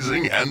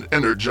revitalizing and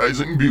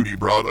energizing beauty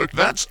product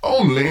that's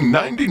only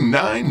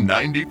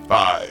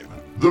 $99.95.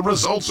 The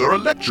results are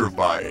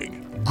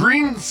electrifying.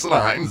 Green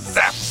slime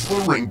zaps the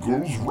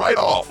wrinkles right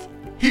off.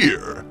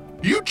 Here,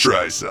 you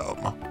try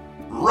some.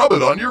 Rub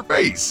it on your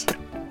face.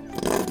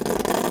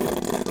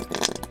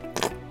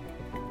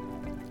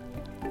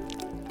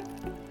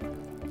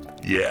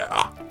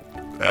 Yeah.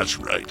 That's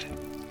right.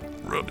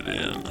 Rub it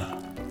in.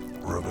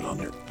 Rub it on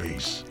your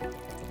face.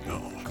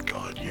 Oh,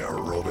 God, yeah,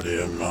 rub it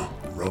in.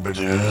 Rub it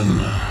in.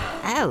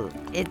 Oh,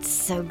 it's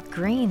so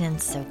green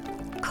and so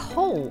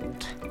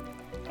cold.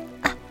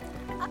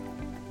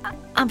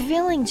 I'm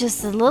feeling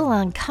just a little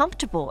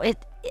uncomfortable.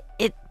 It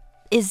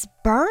is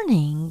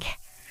burning.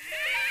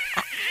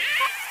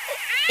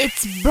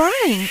 It's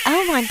burning.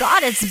 Oh my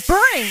God, it's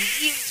burning.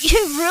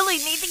 You really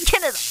need to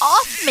get it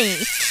off me.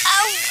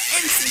 Oh,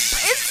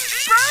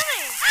 it's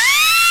burning.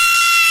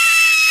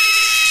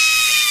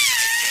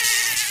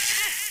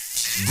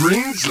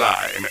 Green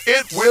slime.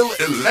 It will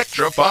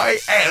electrify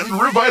and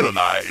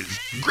revitalize.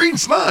 Green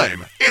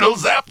slime. It'll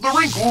zap the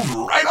wrinkles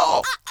right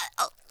off.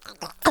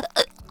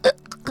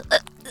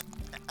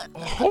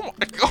 Oh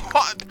my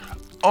God!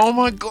 Oh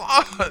my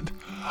God!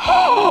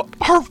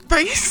 Her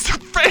face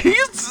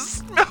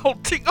is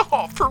melting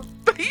off! Her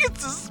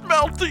face is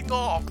melting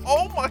off!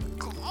 Oh my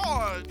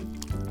God!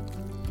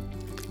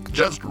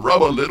 Just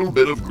rub a little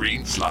bit of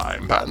green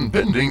slime, patent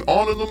pending,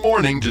 on in the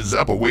morning to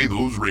zap away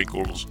those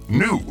wrinkles.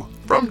 New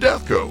from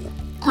Deathco.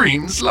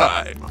 Green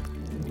slime.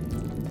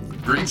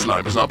 Green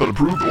slime has not been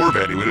approved or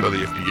evaluated by the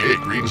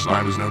FDA. Green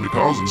slime is known to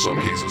cause, in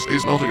some cases,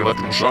 face melting,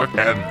 electrical shock,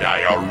 and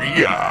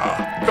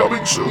diarrhea.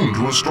 Coming soon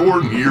to a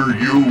store near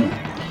you.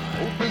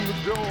 Open the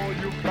door,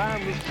 you'll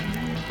find the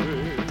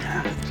secret.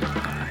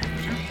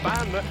 You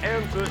find the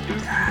answer if you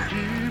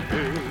keep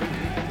it.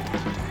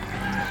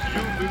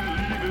 You'll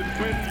believe it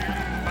when you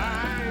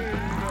find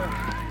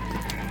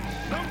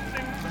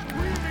something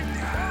screaming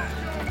across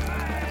your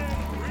mind.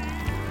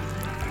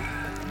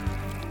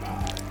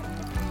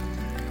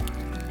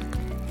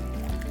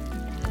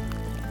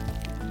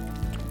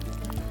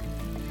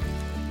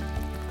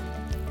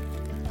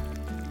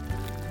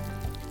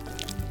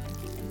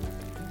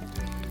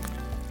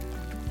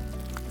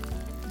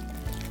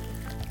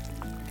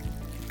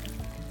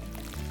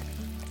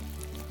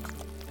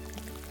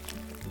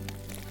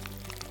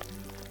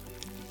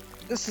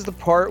 This is the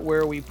part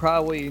where we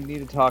probably need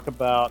to talk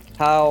about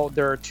how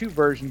there are two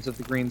versions of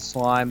the green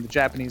slime, the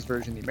Japanese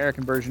version, the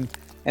American version,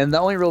 and the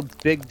only real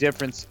big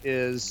difference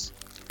is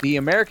the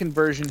American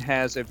version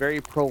has a very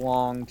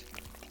prolonged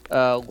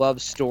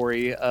love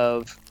story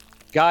of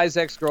guy's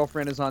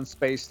ex-girlfriend is on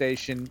space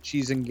station,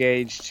 she's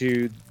engaged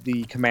to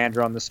the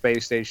commander on the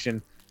space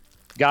station,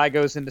 guy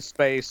goes into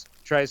space,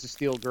 tries to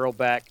steal girl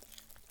back,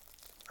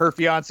 her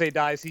fiance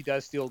dies, he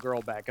does steal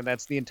girl back, and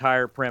that's the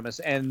entire premise.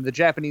 And the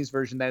Japanese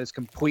version, that is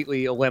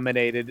completely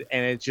eliminated,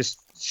 and it's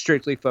just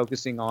strictly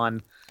focusing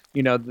on,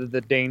 you know,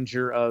 the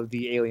danger of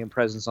the alien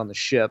presence on the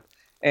ship.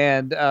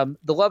 And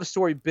the love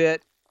story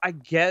bit, I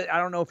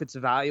don't know if it's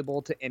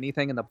valuable to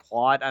anything in the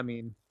plot. I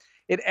mean,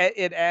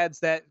 it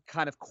adds that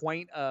kind of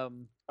quaint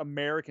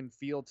American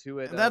feel to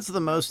it. That's the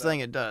most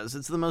thing it does.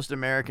 It's the most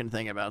American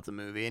thing about the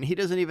movie, and he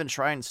doesn't even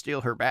try and steal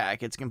her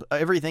back.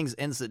 Everything's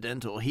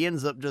incidental. He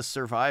ends up just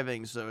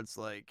surviving, so it's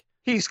like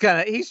he's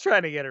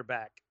trying to get her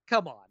back.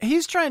 Come on.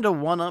 He's trying to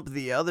one-up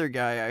the other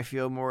guy, I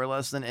feel, more or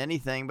less than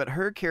anything, but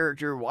her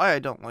character, why I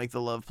don't like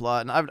the love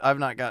plot, and I've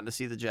not gotten to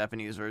see the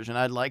Japanese version.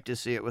 I'd like to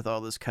see it with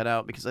all this cut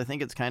out, because I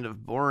think it's kind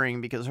of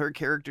boring, because her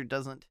character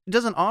doesn't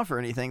offer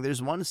anything.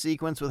 There's one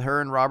sequence with her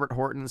and Robert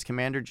Horton's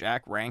Commander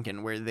Jack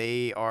Rankin,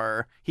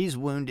 where he's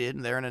wounded,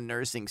 and they're in a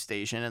nursing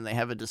station, and they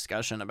have a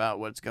discussion about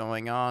what's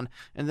going on,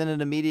 and then it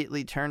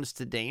immediately turns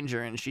to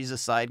danger, and she's a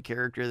side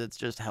character that's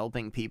just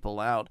helping people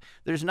out.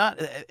 There's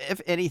not, if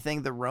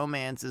anything, the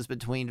romance is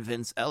between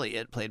Vince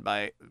Elliott, played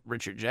by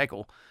Richard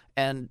Jekyll,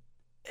 and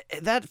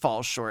that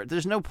falls short.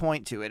 There's no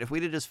point to it. If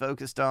we'd have just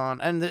focused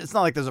on, and it's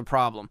not like there's a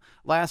problem.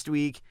 Last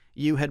week,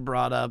 you had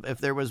brought up, if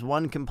there was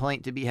one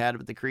complaint to be had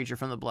with The Creature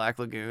from the Black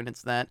Lagoon,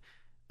 it's that,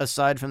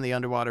 aside from the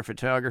underwater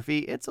photography,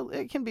 it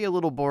can be a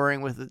little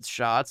boring with its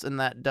shots, and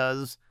that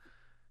does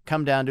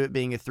come down to it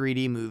being a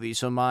 3D movie.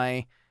 So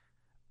my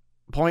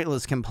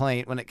pointless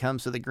complaint when it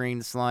comes to the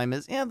green slime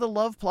is, the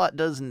love plot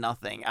does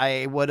nothing.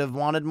 I would have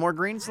wanted more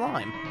green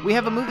slime. We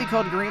have a movie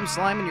called Green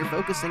Slime, and you're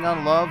focusing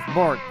on love.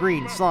 More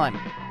green slime.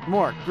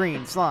 More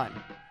green slime.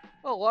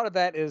 Well, a lot of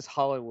that is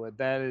Hollywood.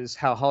 That is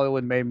how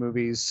Hollywood made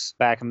movies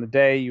back in the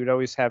day. You'd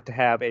always have to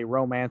have a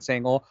romance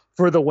angle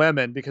for the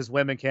women, because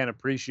women can't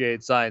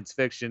appreciate science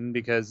fiction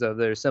because of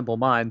their simple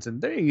minds,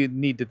 and they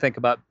need to think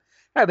about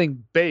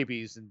having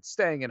babies and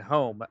staying at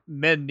home.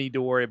 Men need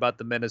to worry about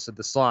the menace of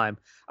the slime.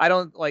 I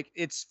don't like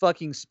it's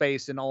fucking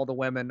space, and all the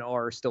women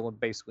are still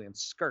basically in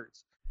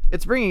skirts.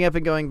 It's bringing up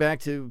and going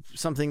back to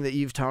something that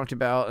you've talked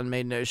about and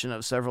made notion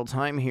of several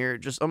times here,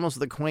 just almost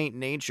the quaint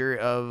nature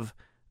of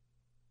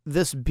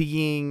this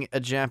being a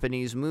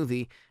Japanese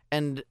movie,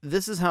 and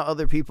this is how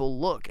other people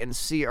look and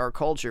see our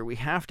culture. We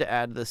have to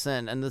add this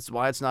in, and that's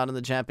why it's not in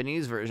the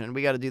Japanese version.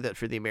 We got to do that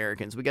for the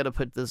Americans. We got to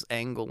put this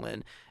angle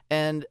in,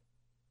 and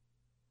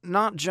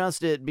not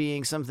just it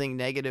being something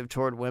negative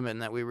toward women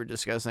that we were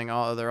discussing.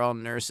 They're all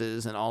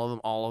nurses, and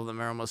all of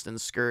them are almost in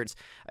skirts.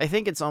 I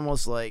think it's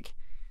almost like,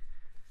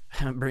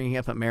 bringing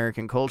up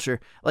American culture,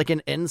 like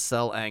an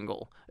incel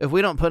angle. If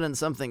we don't put in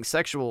something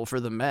sexual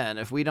for the men,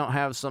 if we don't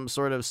have some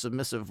sort of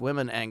submissive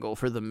women angle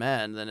for the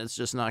men, then it's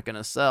just not going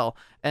to sell.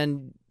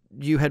 And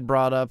you had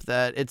brought up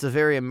that it's a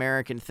very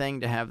American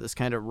thing to have this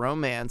kind of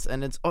romance,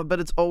 and but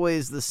it's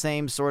always the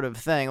same sort of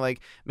thing. Like,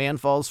 man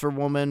falls for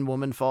woman,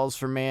 woman falls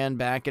for man,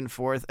 back and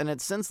forth, and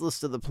it's senseless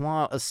to the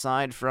plot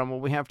aside from,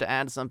 well, we have to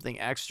add something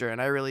extra, and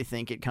I really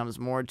think it comes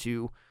more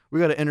to, we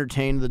got to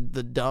entertain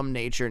the dumb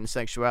nature and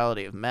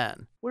sexuality of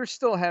men. We're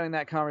still having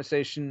that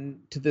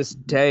conversation to this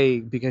day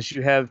because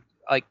you have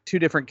like two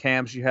different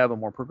camps. You have a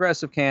more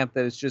progressive camp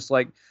that is just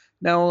like,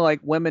 no,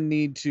 like women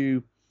need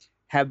to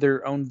have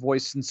their own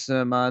voice in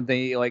cinema.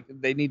 They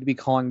need to be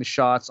calling the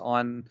shots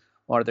on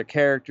a lot of their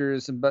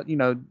characters, and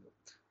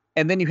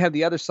then you have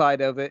the other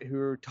side of it who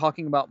are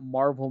talking about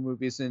Marvel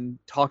movies and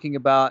talking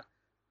about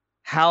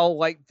how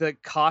like the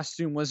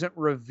costume wasn't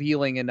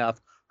revealing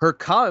enough. Her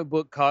comic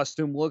book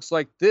costume looks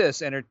like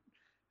this, and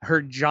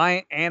her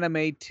giant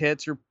anime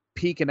tits are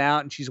peeking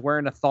out, and she's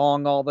wearing a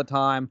thong all the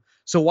time.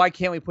 So why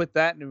can't we put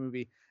that in a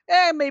movie?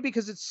 Maybe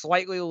because it's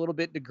slightly a little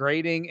bit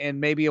degrading, and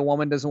maybe a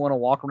woman doesn't want to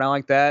walk around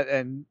like that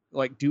and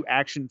like do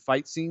action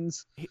fight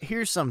scenes.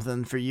 Here's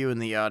something for you in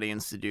the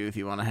audience to do if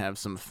you want to have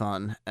some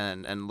fun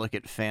and look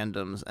at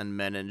fandoms and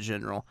men in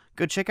general.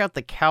 Go check out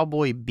the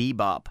Cowboy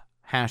Bebop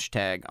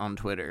hashtag on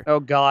Twitter. Oh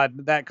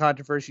God, that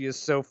controversy is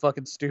so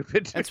fucking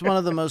stupid. It's one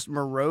of the most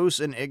morose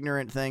and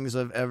ignorant things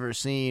I've ever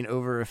seen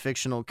over a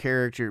fictional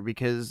character,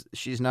 because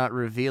she's not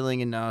revealing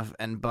enough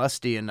and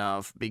busty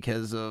enough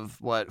because of,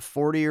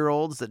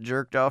 40-year-olds that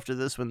jerked off to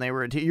this when they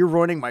were you're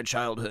ruining my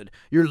childhood.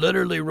 You're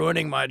literally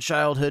ruining my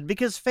childhood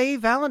because Faye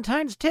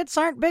Valentine's tits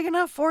aren't big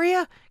enough for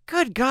you?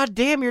 Good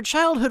goddamn, your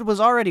childhood was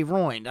already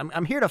ruined.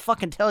 I'm here to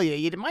fucking tell you,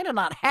 you might have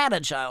not had a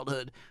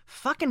childhood.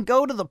 Fucking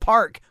go to the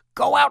park.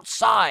 Go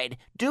outside.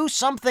 Do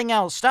something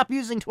else. Stop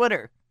using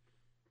Twitter.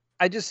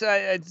 Just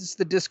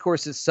the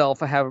discourse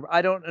itself.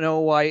 I don't know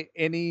why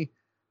any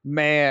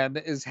man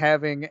is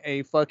having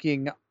a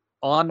fucking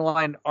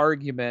online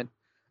argument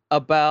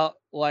about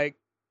like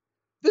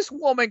this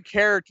woman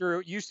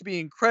character used to be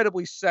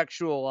incredibly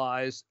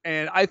sexualized,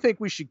 and I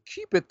think we should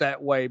keep it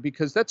that way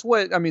because that's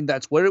what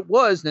it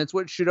was, and that's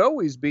what it should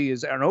always be,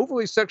 is an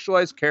overly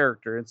sexualized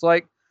character. It's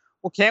like,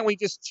 well, can't we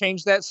just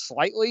change that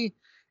slightly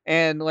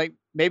and like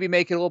maybe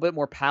make it a little bit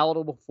more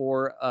palatable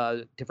for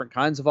different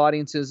kinds of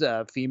audiences,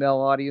 female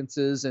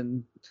audiences,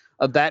 and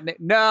of that?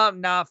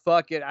 No,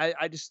 fuck it.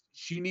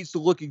 She needs to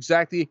look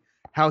exactly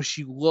how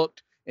she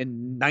looked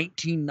in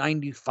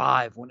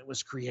 1995 when it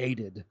was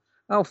created.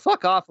 Oh,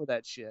 fuck off with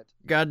that shit.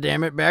 God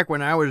damn it, back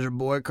when I was a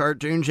boy,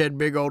 cartoons had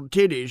big old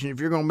titties, and if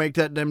you're gonna make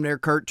that damn there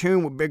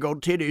cartoon with big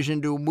old titties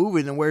into a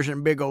movie, then where's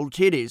some big old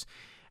titties?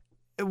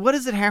 What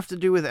does it have to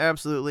do with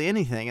absolutely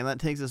anything? And that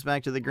takes us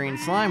back to the green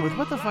slime with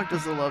what the fuck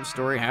does the love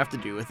story have to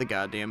do with the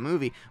goddamn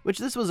movie? Which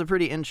this was a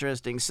pretty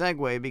interesting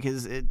segue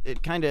because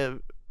it kind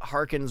of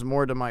harkens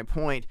more to my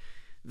point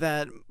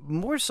that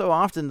more so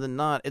often than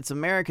not, it's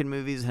American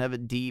movies that have a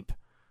deep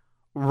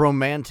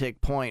romantic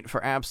point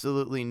for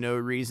absolutely no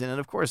reason. And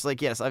of course,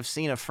 like, yes, I've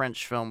seen a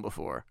French film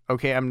before.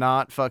 Okay, I'm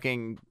not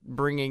fucking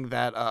bringing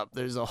that up.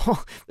 There's a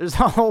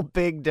whole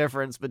big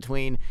difference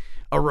between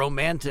a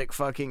romantic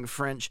fucking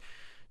French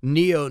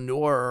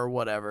neo-noir or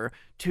whatever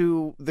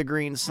to the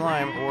green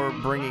slime, or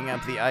bringing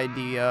up the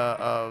idea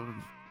of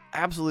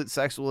absolute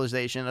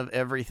sexualization of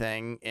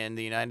everything in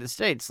the United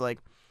States. Like,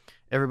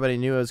 everybody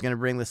knew I was going to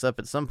bring this up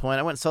at some point.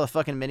 I went and saw the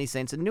fucking Many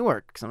Saints in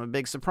Newark because I'm a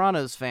big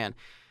Sopranos fan.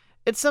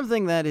 It's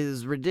something that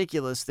is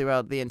ridiculous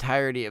throughout the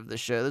entirety of the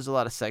show. There's a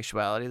lot of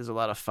sexuality, there's a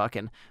lot of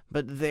fucking,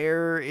 but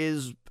there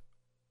is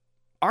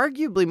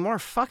arguably more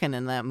fucking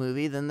in that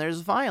movie than there's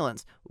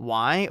violence.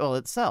 Why? Well,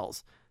 it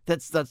sells.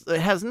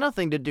 It has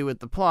nothing to do with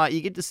the plot. You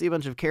get to see a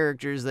bunch of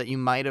characters that you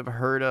might have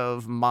heard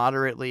of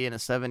moderately in a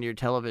 7-year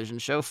television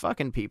show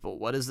fucking people.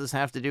 What does this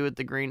have to do with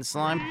the green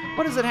slime?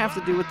 What does it have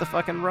to do with the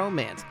fucking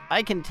romance?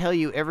 I can tell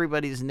you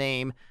everybody's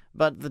name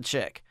but the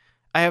chick.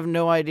 I have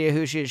no idea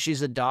who she is.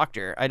 She's a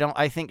doctor.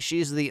 I think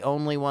she's the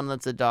only one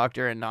that's a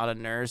doctor and not a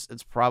nurse.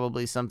 It's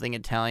probably something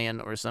Italian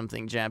or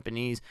something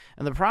Japanese.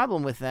 And the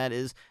problem with that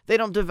is they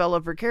don't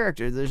develop her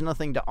character. There's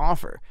nothing to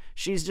offer.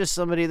 She's just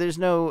somebody, there's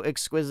no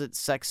exquisite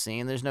sex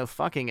scene. There's no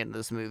fucking in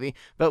this movie.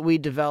 But we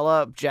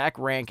develop Jack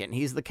Rankin.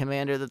 He's the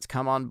commander that's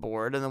come on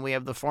board. And then we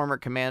have the former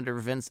commander,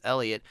 Vince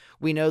Elliott.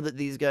 We know that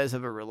these guys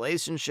have a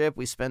relationship.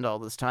 We spend all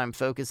this time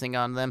focusing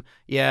on them.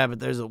 Yeah, but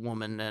there's a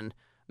woman and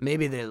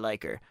maybe they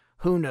like her.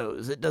 Who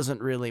knows? It doesn't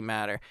really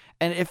matter.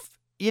 And if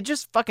you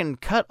just fucking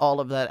cut all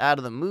of that out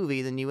of the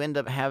movie, then you end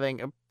up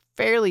having a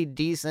fairly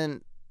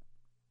decent,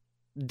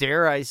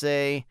 dare I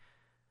say,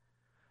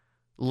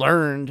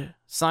 learned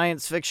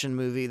science fiction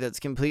movie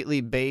that's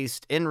completely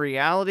based in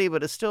reality,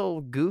 but is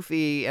still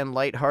goofy and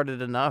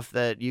lighthearted enough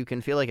that you can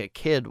feel like a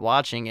kid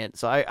watching it.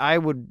 So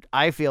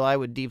I feel I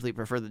would deeply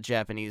prefer the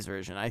Japanese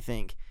version. I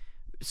think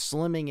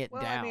slimming it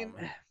down. I mean,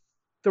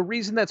 the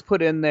reason that's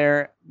put in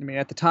there, I mean,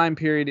 at the time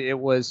period, it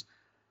was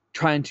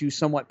trying to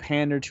somewhat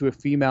pander to a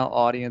female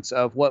audience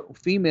of what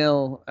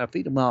female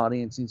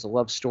audience needs a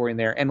love story in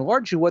there. And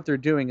largely what they're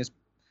doing is,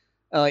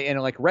 in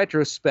like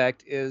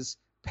retrospect, is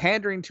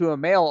pandering to a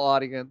male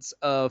audience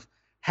of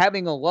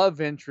having a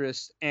love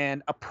interest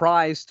and a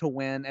prize to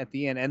win at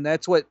the end. And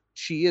that's what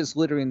she is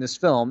literally in this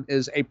film,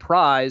 is a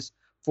prize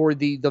for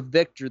the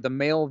victor, the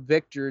male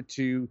victor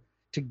to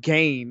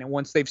gain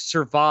once they've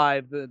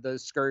survived the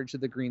scourge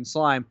of the green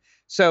slime.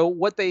 So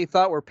what they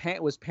thought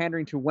was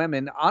pandering to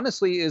women,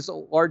 honestly, is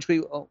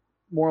largely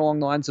more along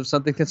the lines of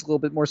something that's a little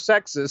bit more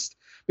sexist,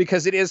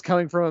 because it is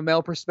coming from a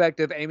male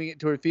perspective, aiming it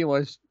to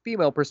a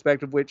female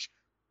perspective, which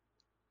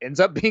ends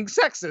up being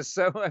sexist.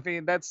 So, I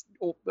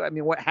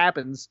mean, what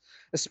happens,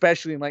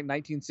 especially in like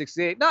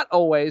 1968, not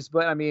always,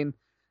 but I mean,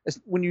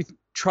 when you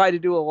try to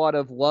do a lot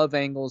of love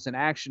angles in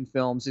action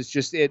films,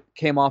 it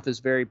came off as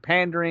very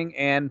pandering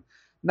and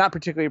not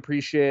particularly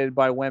appreciated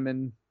by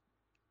women.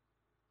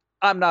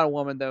 I'm not a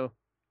woman, though.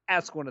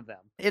 Ask one of them.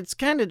 It's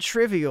kind of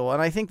trivial,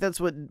 and I think that's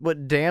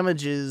what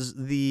damages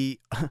the...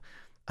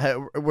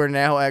 we're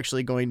now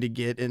actually going to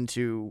get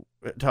into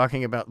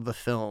talking about the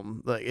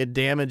film. Like, it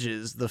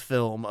damages the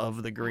film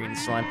of the green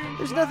slime.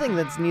 There's nothing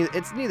that's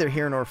it's neither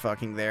here nor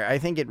fucking there. I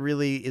think it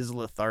really is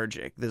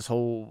lethargic, this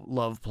whole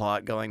love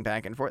plot going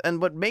back and forth. And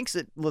what makes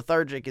it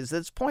lethargic is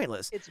it's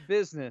pointless. It's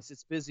business.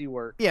 It's busy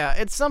work. Yeah,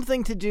 it's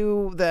something to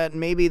do that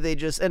maybe they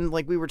just... And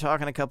like we were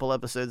talking a couple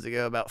episodes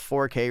ago about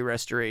 4K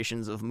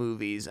restorations of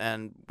movies,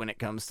 and when it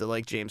comes to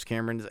like James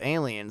Cameron's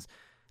Aliens,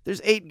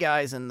 there's 8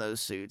 guys in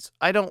those suits.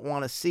 I don't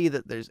want to see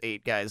that there's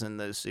 8 guys in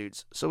those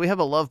suits. So we have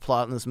a love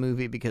plot in this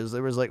movie because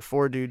there was like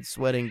 4 dudes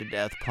sweating to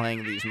death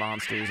playing these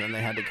monsters, and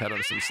they had to cut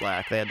them some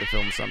slack. They had to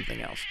film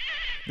something else.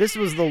 This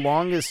was the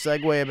longest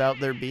segue about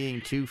there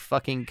being 2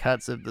 fucking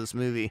cuts of this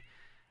movie.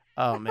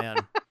 Oh, man.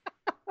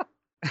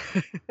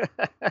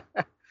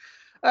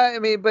 I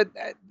mean, but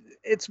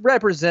it's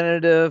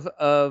representative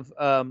of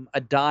a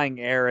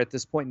dying era at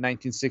this point in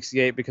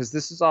 1968, because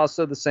this is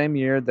also the same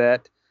year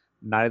that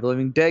Night of the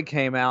Living Dead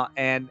came out,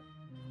 and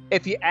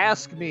if you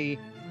ask me,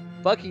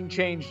 fucking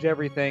changed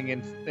everything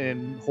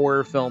in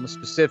horror films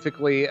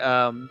specifically.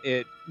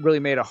 It really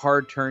made a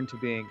hard turn to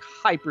being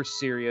hyper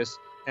serious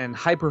and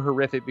hyper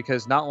horrific,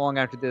 because not long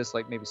after this,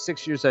 like maybe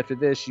 6 years after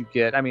this, you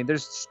get, I mean,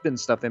 there's been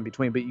stuff in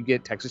between, but you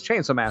get Texas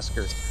Chainsaw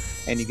Massacre,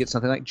 and you get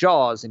something like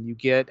Jaws, and you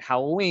get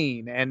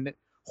Halloween, and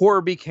horror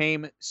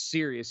became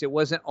serious. It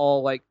wasn't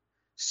all like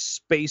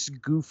space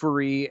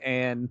goofery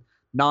and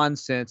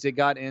nonsense. It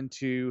got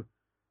into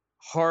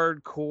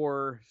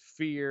hardcore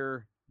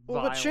fear.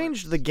 Well, what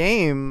changed the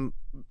game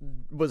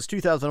was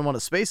 2001: A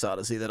Space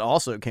Odyssey, that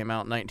also came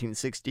out in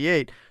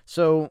 1968.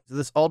 So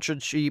this ultra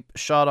cheap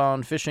shot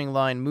on fishing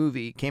line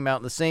movie came out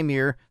in the same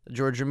year that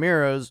George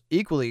Romero's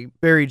equally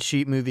very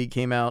cheap movie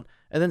came out,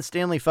 and then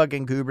Stanley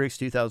fucking Kubrick's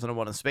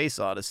 2001: A Space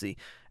Odyssey.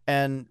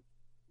 And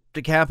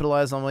to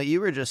capitalize on what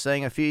you were just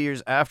saying, a few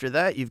years after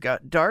that, you've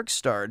got Dark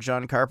Star,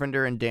 John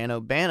Carpenter and Dan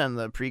O'Bannon,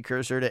 the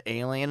precursor to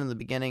Alien and the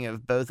beginning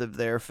of both of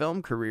their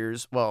film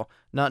careers. Well,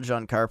 not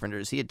John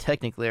Carpenter's. He had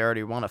technically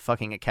already won a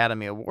fucking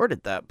Academy Award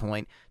at that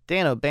point.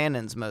 Dan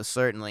O'Bannon's most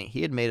certainly.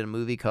 He had made a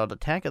movie called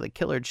Attack of the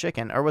Killer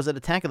Chicken, or was it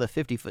Attack of the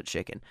 50-Foot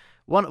Chicken?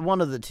 One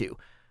of the two.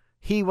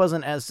 He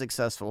wasn't as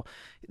successful.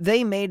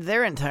 They made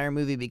their entire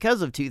movie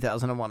because of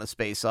 2001: A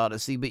Space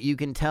Odyssey, but you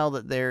can tell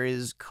that there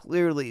is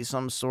clearly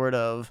some sort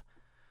of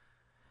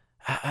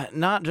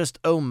not just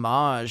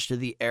homage to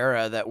the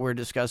era that we're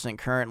discussing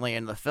currently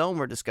and the film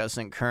we're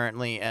discussing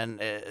currently, and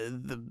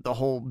the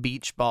whole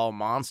beach ball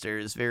monster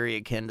is very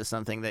akin to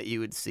something that you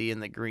would see in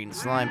the green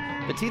slime.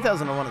 But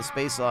 2001: A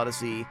Space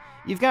Odyssey,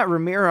 you've got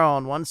Romero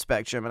on one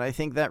spectrum, and I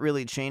think that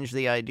really changed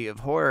the idea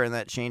of horror, and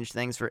that changed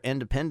things for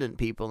independent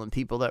people and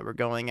people that were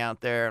going out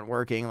there and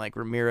working like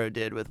Romero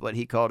did with what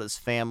he called his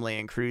family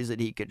and crews that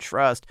he could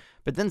trust.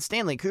 But then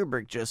Stanley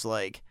Kubrick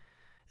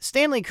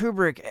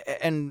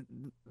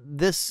and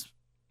this,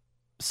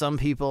 some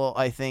people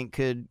I think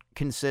could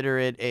consider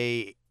it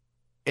a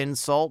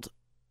insult,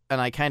 and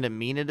I kind of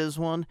mean it as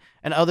one,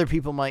 and other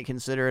people might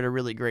consider it a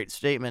really great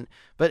statement.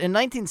 But in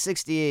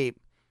 1968,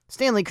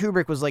 Stanley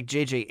Kubrick was like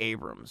J.J.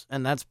 Abrams,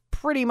 and that's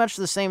pretty much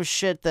the same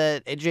shit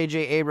that J.J.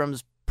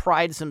 Abrams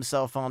prides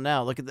himself on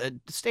now. Look at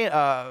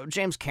the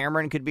James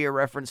Cameron could be a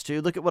reference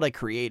to. Look at what I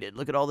created.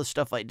 Look at all the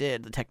stuff I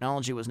did. The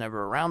technology was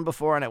never around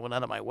before, and I went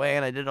out of my way,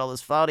 and I did all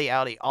this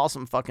fouty-outy,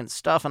 awesome fucking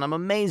stuff, and I'm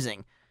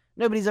amazing.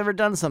 Nobody's ever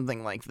done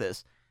something like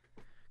this.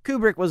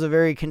 Kubrick was a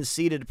very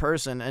conceited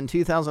person, and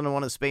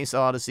 2001: A Space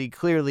Odyssey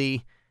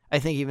clearly, I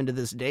think even to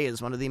this day,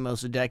 is one of the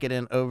most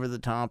decadent,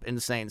 over-the-top,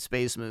 insane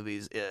space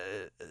movies.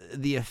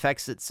 The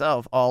effects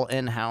itself, all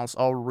in-house,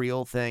 all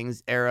real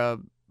things, era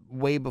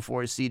way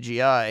before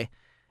CGI,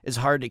 is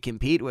hard to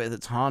compete with.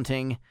 It's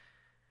haunting.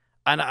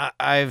 And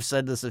I've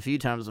said this a few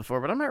times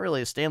before, but I'm not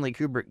really a Stanley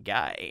Kubrick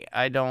guy.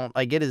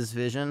 I get his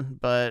vision,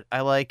 but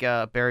I like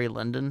Barry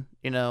Lyndon,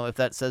 if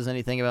that says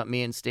anything about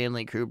me and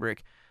Stanley Kubrick.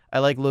 I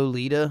like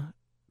Lolita.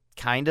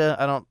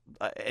 Kinda.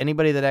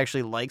 Anybody that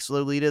actually likes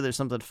Lolita, there's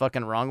something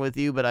fucking wrong with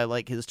you, but I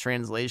like his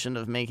translation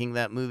of making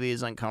that movie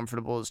as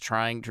uncomfortable as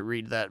trying to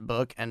read that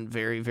book, and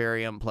very,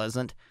 very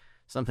unpleasant.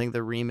 Something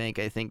the remake,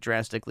 I think,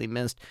 drastically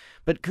missed.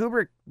 But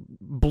Kubrick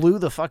blew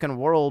the fucking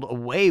world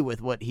away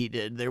with what he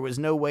did. There was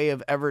no way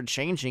of ever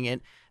changing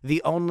it.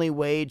 The only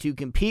way to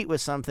compete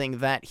with something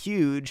that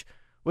huge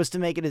was to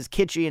make it as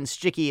kitschy and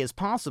sticky as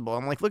possible.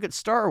 I'm like, look at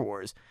Star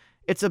Wars.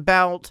 It's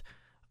about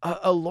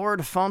a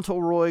Lord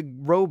Fauntleroy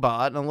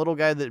robot and a little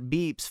guy that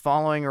beeps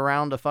following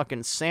around a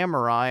fucking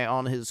samurai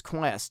on his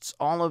quests.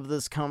 All of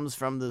this comes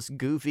from this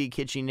goofy,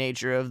 kitschy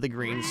nature of the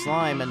green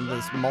slime and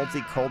this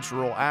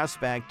multicultural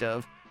aspect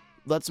of,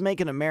 let's make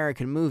an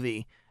American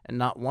movie and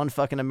not one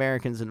fucking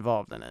American's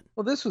involved in it.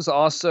 Well, this was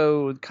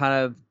also kind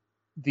of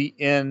the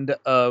end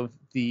of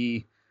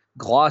the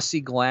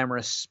glossy,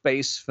 glamorous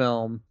space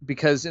film,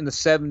 because in the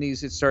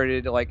 70s it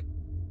started like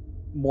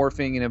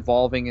morphing and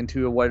evolving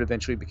into what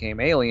eventually became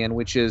Alien,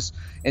 which is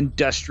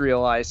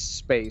industrialized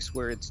space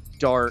where it's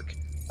dark.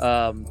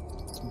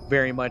 It's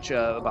very much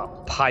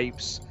about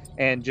pipes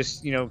and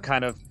just,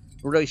 kind of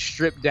really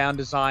stripped down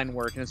design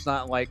work. And it's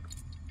not like,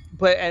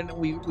 and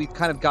we've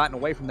kind of gotten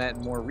away from that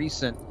in more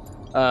recent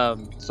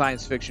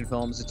science fiction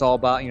films. It's all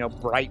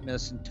about,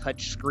 brightness and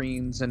touch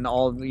screens and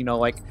all,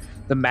 like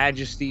the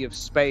majesty of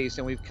space.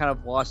 And we've kind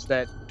of lost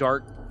that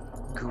dark,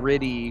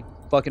 gritty,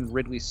 fucking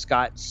Ridley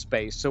Scott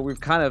space. So we've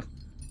kind of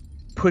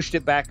pushed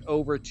it back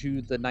over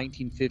to the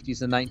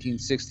 1950s and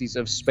 1960s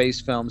of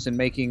space films and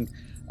making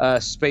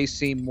space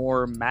seem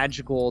more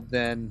magical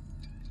than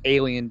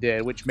Alien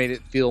did, which made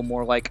it feel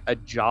more like a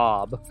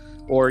job,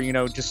 or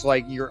just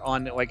like you're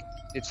on, like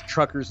it's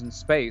truckers in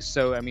space.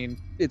 So I mean,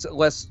 it's a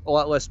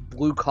lot less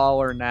blue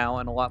collar now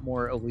and a lot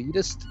more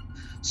elitist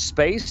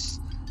space.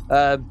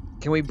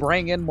 Can we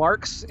bring in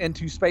Marx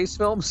into space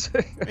films?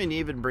 I mean,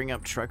 even bring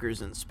up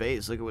Truckers in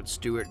Space. Look at what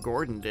Stuart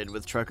Gordon did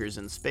with Truckers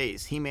in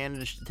Space. He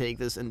managed to take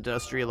this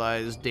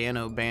industrialized, Dan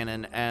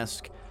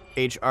O'Bannon-esque,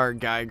 H.R.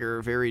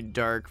 Geiger, very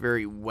dark,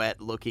 very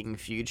wet-looking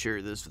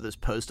future, this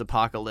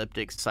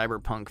post-apocalyptic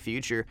cyberpunk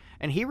future,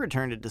 and he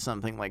returned it to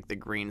something like The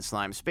Green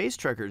Slime. Space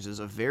Truckers is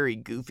a very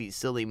goofy,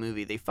 silly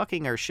movie. They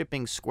fucking are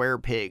shipping square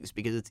pigs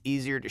because it's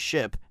easier to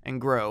ship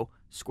and grow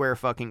square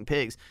fucking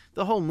pigs.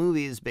 The whole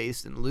movie is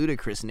based in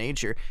ludicrous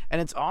nature,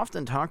 and it's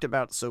often talked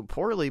about so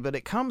poorly, but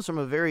it comes from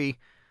a very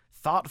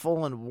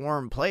thoughtful and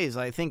warm place.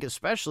 I think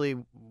especially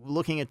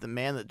looking at the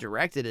man that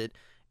directed it,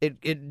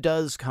 it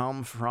does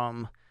come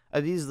from...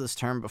 I've used this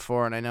term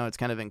before, and I know it's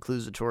kind of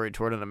inclusatory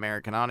toward an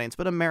American audience,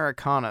 but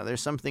Americana. There's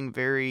something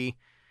very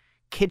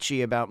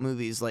kitschy about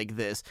movies like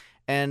this.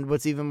 And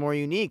what's even more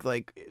unique,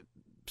 like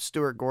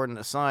Stuart Gordon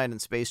aside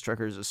and Space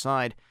Truckers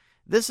aside,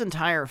 this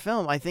entire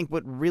film, I think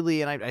what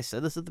really, and I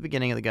said this at the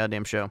beginning of the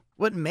goddamn show,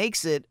 what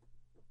makes it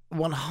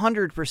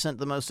 100%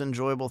 the most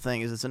enjoyable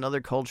thing is it's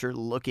another culture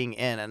looking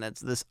in, and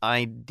it's this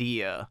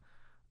idea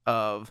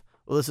of,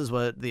 well, this is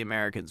what the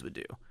Americans would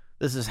do.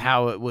 This is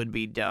how it would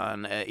be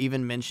done.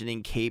 Even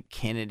mentioning Cape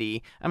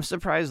Kennedy. I'm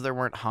surprised there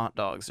weren't hot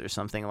dogs or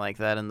something like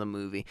that in the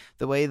movie.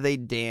 The way they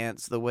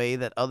dance, the way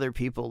that other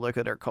people look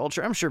at our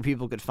culture. I'm sure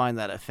people could find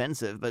that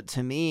offensive, but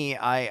to me,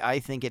 I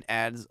think it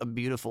adds a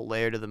beautiful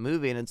layer to the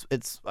movie. And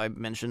it's I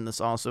mentioned this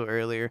also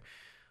earlier.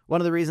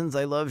 One of the reasons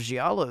I love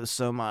Giallo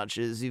so much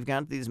is you've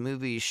got these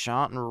movies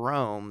shot in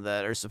Rome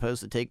that are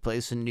supposed to take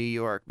place in New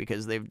York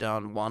because they've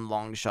done one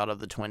long shot of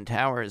the Twin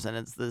Towers, and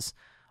it's this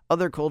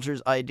other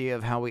culture's idea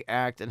of how we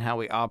act and how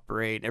we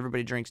operate.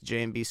 Everybody drinks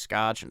J&B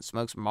Scotch and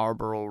smokes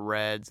Marlboro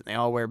Reds, and they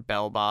all wear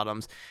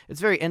bell-bottoms.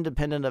 It's very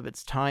independent of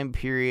its time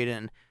period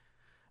and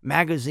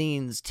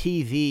magazines,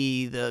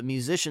 TV, the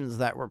musicians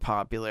that were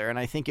popular, and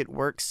I think it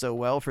works so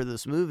well for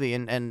this movie,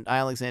 and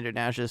Alexander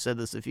Nash has said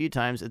this a few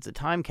times, it's a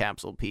time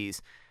capsule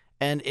piece.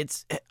 And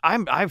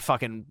I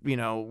fucking,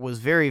 was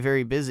very,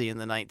 very busy in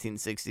the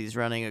 1960s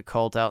running a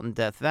cult out in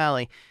Death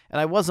Valley, and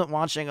I wasn't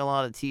watching a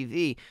lot of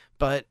TV,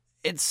 but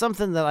it's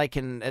something that I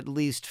can at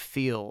least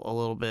feel a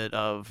little bit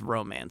of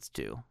romance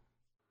to.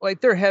 Like,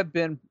 there have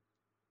been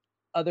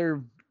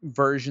other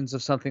versions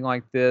of something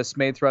like this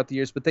made throughout the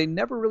years, but they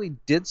never really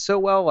did so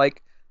well.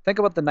 Like, think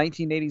about the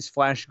 1980s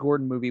Flash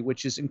Gordon movie,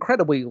 which is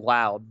incredibly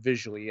loud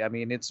visually. I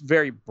mean, it's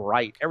very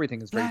bright.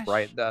 Everything is very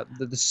bright.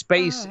 The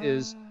space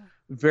is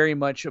very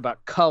much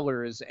about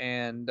colors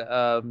and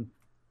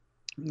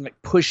like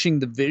pushing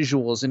the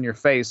visuals in your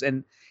face.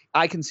 And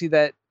I can see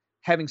that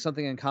having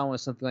something in common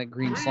with something like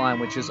Green Slime,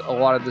 which is a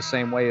lot of the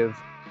same way of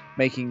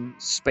making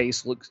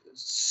space look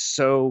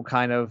so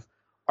kind of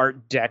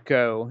Art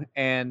Deco.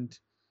 And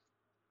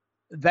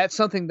that's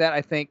something that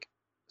I think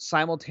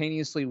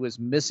simultaneously was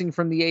missing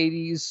from the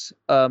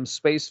 80s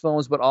space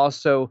films, but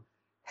also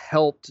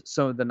helped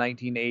some of the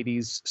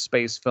 1980s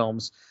space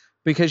films,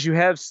 because you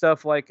have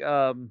stuff like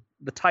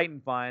the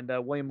Titan Find,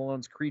 William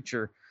Malone's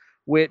Creature,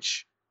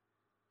 which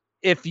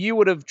if you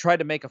would have tried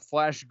to make a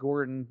Flash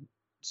Gordon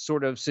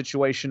sort of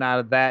situation out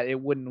of that, it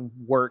wouldn't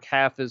work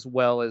half as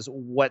well as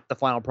what the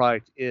final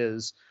product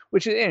is,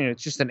 which is,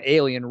 it's just an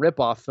alien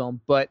ripoff film,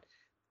 but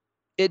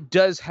it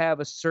does have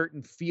a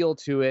certain feel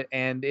to it,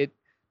 and it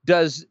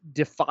does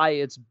defy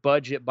its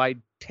budget by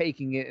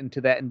taking it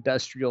into that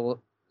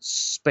industrial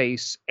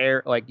space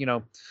air, like,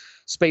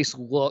 space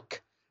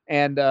look.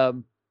 And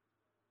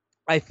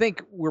I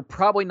think we're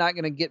probably not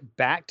going to get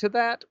back to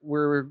that.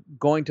 We're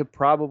going to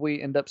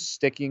probably end up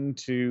sticking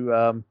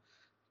to,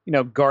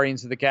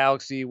 Guardians of the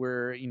Galaxy,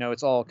 where,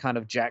 it's all kind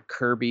of Jack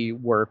Kirby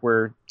work,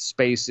 where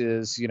space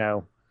is,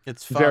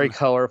 it's fun. Very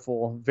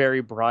colorful,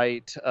 very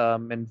bright,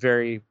 and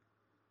very,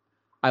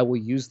 I will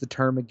use the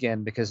term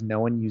again because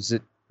no one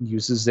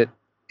uses it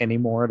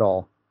anymore at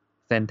all,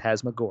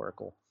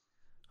 phantasmagorical.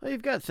 Well,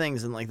 you've got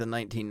things in like the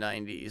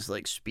 1990s,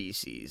 like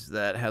Species,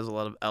 that has a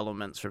lot of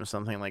elements from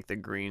something like the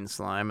Green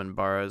Slime, and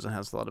Burroughs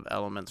has a lot of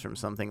elements from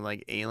something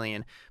like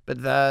Alien.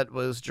 But that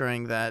was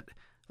during that,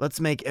 let's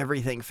make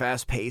everything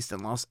fast-paced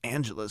in Los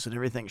Angeles and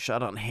everything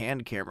shot on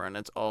hand camera, and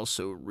it's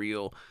also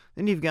real.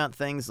 Then you've got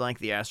things like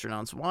The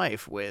Astronaut's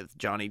Wife with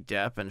Johnny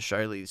Depp and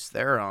Charlize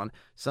Theron,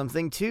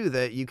 something too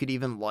that you could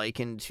even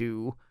liken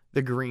to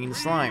the Green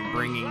Slime,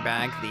 bringing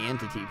back the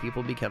entity,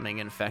 people becoming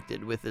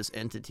infected with this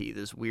entity,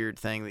 this weird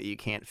thing that you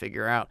can't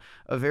figure out.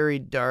 A very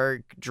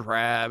dark,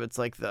 drab, it's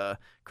like the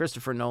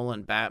Christopher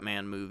Nolan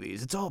Batman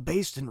movies. It's all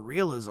based in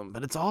realism,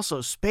 but it's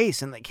also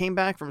space, and they came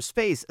back from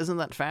space. Isn't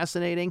that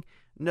fascinating?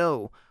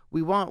 No.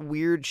 We want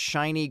weird,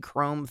 shiny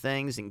chrome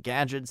things and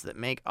gadgets that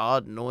make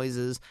odd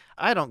noises.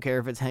 I don't care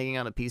if it's hanging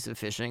on a piece of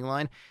fishing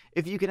line.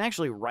 If you can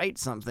actually write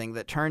something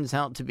that turns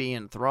out to be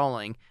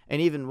enthralling, and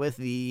even with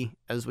the,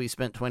 as we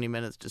spent 20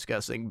 minutes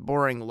discussing,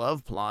 boring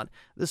love plot,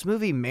 this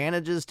movie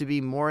manages to be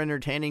more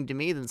entertaining to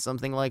me than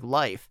something like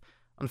Life.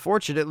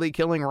 Unfortunately,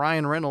 killing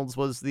Ryan Reynolds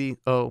was the,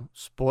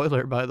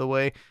 spoiler by the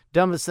way,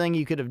 dumbest thing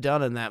you could have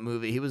done in that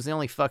movie. He was the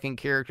only fucking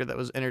character that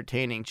was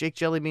entertaining. Jake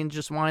Jellybean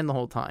just whined the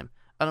whole time.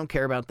 I don't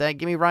care about that.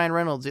 Give me Ryan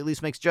Reynolds. He at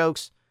least makes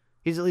jokes.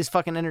 He's at least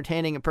fucking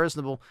entertaining and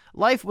personable.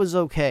 Life was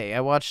okay.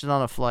 I watched it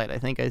on a flight. I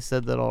think I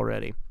said that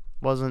already.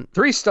 Wasn't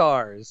 3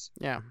 stars.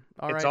 Yeah.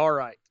 It's all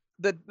right.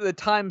 The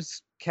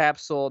times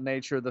capsule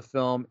nature of the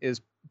film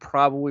is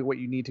probably what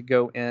you need to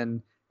go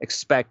in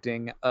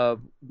expecting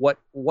of what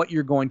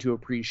you're going to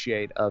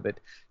appreciate of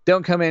it.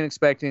 Don't come in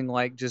expecting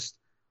like just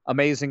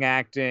amazing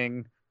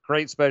acting,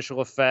 great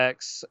special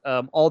effects.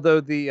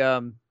 Although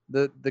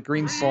the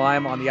Green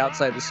Slime on the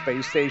outside of the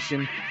space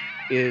station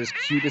is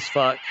cute as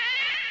fuck.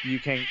 You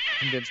can't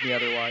convince me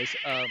otherwise.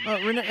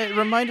 It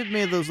reminded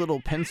me of those little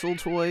pencil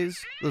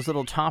toys, those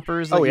little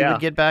toppers that you would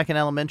get back in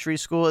elementary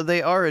school.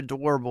 They are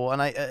adorable.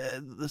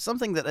 And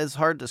something that is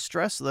hard to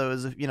stress, though,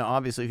 is,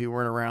 obviously if you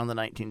weren't around the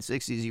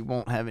 1960s, you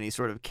won't have any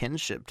sort of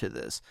kinship to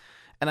this.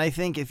 And I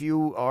think if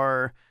you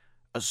are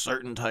a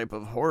certain type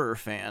of horror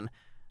fan,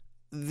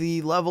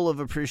 the level of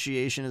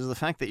appreciation is the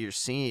fact that you're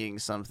seeing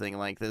something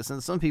like this.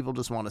 And some people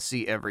just want to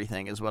see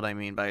everything, is what I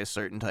mean by a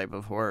certain type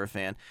of horror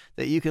fan.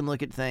 That you can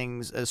look at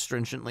things as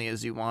stringently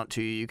as you want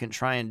to. You can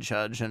try and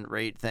judge and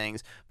rate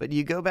things. But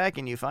you go back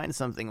and you find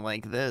something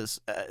like this.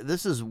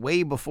 This is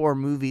way before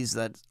movies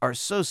that are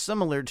so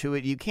similar to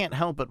it, you can't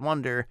help but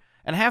wonder,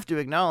 and have to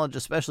acknowledge,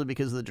 especially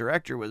because the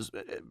director was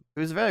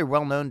a very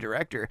well-known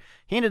director.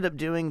 He ended up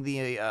doing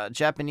the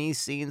Japanese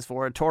scenes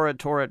for Tora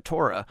Tora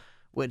Tora,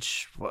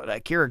 which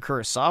Akira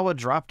Kurosawa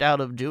dropped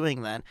out of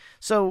doing that.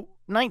 So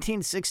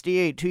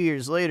 1968, 2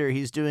 years later,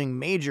 he's doing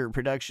major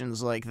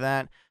productions like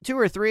that. 2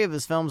 or 3 of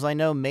his films I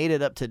know made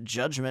it up to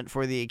judgment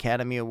for the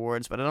Academy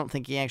Awards, but I don't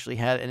think he actually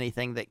had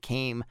anything that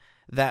came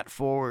that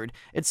forward.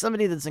 It's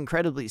somebody that's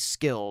incredibly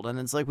skilled, and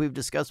it's like we've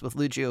discussed with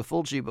Lucio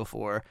Fulci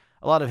before.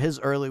 A lot of his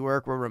early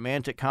work were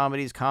romantic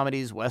comedies,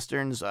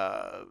 westerns,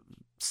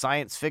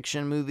 science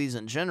fiction movies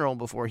in general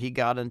before he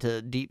got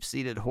into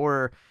deep-seated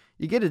horror.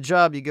 You get a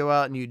job, you go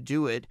out and you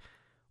do it.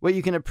 What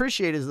you can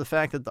appreciate is the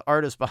fact that the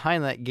artist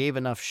behind that gave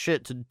enough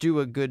shit to do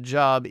a good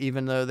job,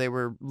 even though they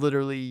were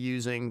literally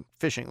using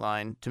fishing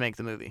line to make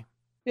the movie.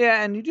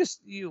 Yeah, and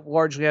you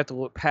largely have to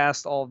look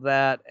past all of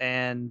that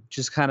and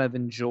just kind of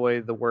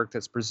enjoy the work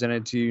that's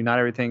presented to you. Not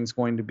everything's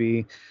going to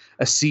be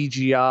a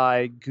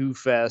CGI goo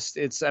fest.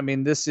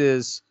 This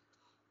is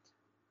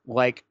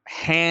like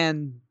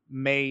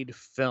handmade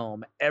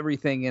film.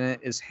 Everything in it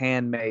is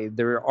handmade.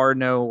 There are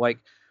no like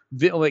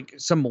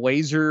some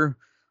laser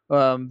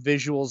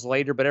visuals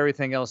later, but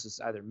everything else is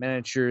either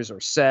miniatures or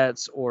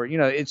sets, or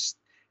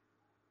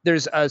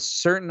there's a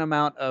certain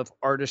amount of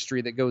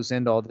artistry that goes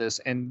into all this,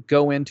 and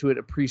go into it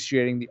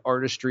appreciating the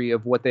artistry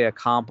of what they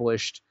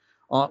accomplished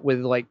with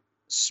like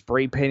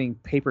spray painting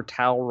paper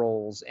towel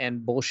rolls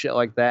and bullshit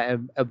like that,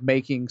 of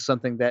making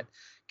something that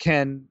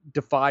can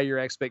defy your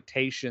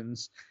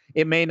expectations.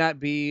 It may not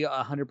be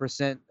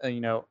 100%,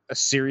 a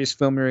serious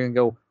film. You're going to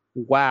go,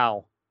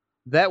 wow,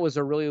 that was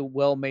a really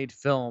well-made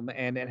film,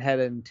 and it had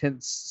an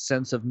intense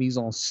sense of mise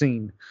en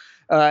scene.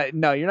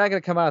 No, you're not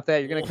going to come out that.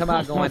 You're going to come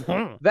out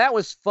going, that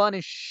was fun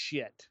as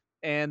shit.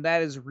 And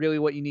that is really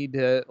what you need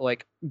to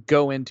like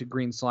go into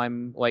Green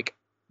Slime, like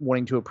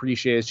wanting to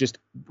appreciate, is just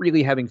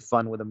really having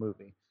fun with a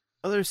movie.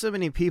 Well, there's so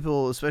many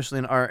people, especially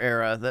in our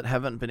era, that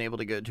haven't been able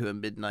to go to a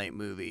midnight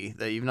movie,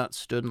 that you've not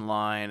stood in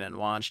line and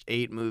watched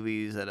 8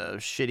 movies at a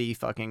shitty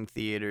fucking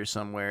theater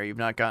somewhere. You've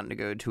not gotten to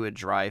go to a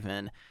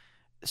drive-in.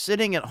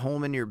 Sitting at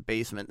home in your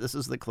basement, this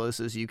is the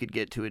closest you could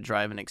get to a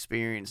drive-in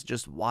experience,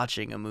 just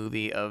watching a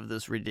movie of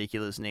this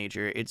ridiculous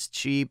nature. It's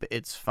cheap,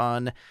 it's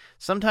fun.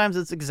 Sometimes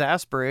it's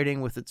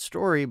exasperating with its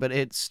story, but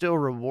it's still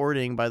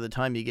rewarding by the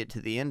time you get to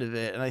the end of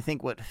it. And I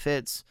think what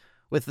fits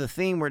with the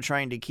theme we're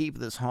trying to keep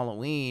this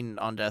Halloween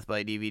on Death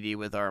by DVD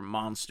with our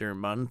Monster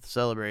Month,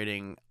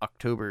 celebrating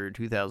October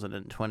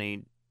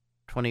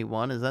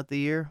 2021. Is that the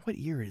year? What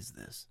year is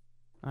this?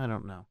 I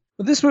don't know.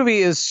 Well, this movie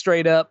is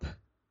straight up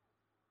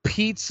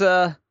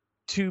pizza,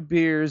 2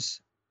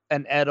 beers,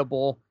 an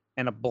edible,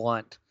 and a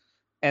blunt.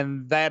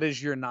 And that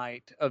is your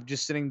night of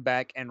just sitting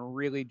back and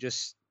really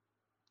just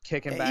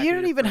kicking back. You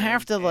don't even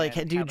have to like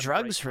do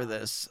drugs for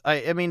this.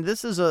 I mean,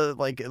 this is a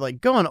like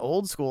going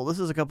old school. This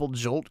is a couple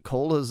Jolt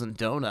Colas and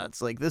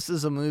donuts. Like, this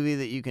is a movie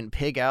that you can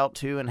pig out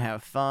to and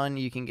have fun.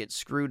 You can get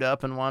screwed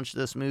up and watch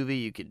this movie.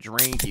 You could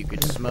drink, you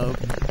could smoke.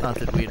 Not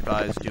that we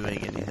advise doing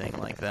anything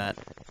like that,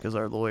 because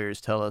our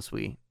lawyers tell us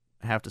we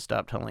have to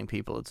stop telling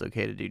people it's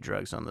okay to do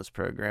drugs on this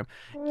program.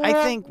 I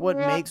think what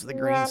makes the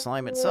Green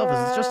Slime itself is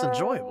it's just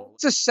enjoyable.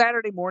 It's a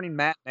Saturday morning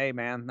matinee,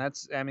 man.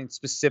 That's,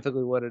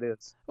 specifically what it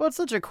is. Well, it's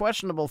such a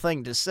questionable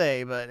thing to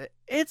say, but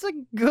it's a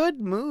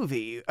good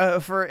movie.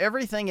 For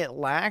everything it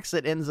lacks,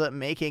 it ends up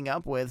making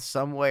up with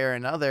some way or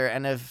another.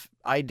 And if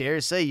I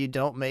dare say you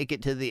don't make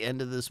it to the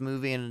end of this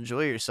movie and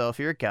enjoy yourself,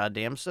 you're a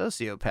goddamn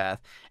sociopath.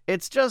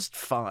 It's just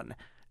fun.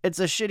 It's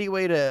a shitty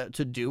way to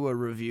do a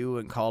review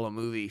and call a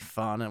movie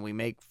fun, and we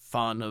make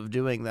fun of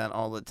doing that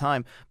all the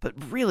time.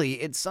 But really,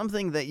 it's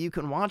something that you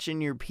can watch in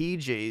your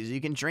PJs.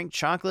 You can drink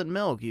chocolate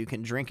milk. You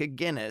can drink a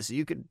Guinness.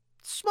 You could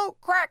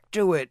smoke crack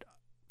to it.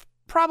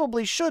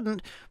 Probably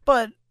shouldn't,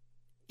 but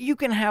you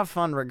can have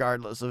fun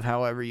regardless of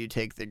however you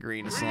take the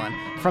Green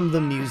Slime. From the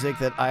music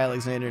that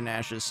Alexander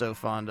Nash is so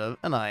fond of,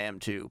 and I am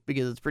too,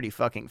 because it's pretty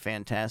fucking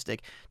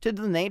fantastic, to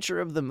the nature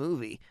of the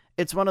movie.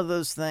 It's one of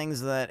those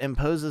things that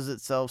imposes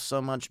itself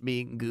so much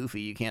being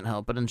goofy, you can't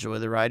help but enjoy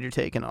the ride you're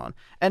taking on.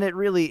 And it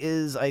really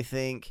is, I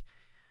think,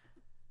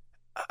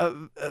 a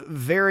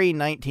very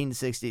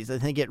 1960s. I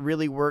think it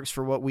really works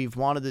for what we've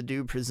wanted to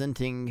do,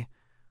 presenting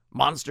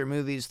monster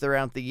movies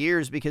throughout the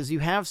years, because you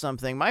have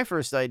something. My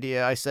first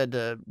idea, I said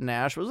to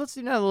Nash, was let's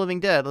do Night of the Living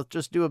Dead. Let's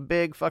just do a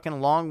big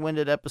fucking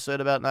long-winded episode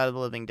about Night of the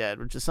Living Dead,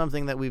 which is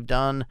something that we've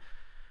done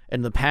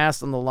in the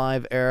past on the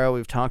live era.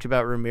 We've talked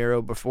about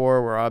Romero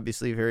before. We're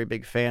obviously very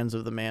big fans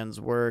of the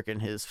man's work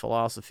and his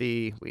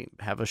philosophy. We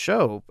have a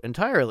show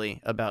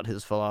entirely about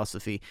his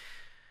philosophy.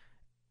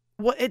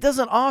 Well, it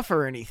doesn't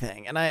offer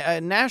anything.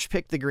 And Nash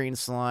picked the Green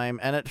Slime,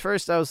 and at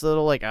first I was a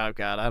little like, oh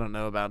god, I don't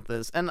know about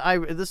this. And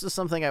this is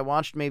something I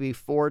watched maybe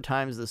 4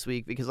 times this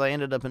week, because I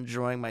ended up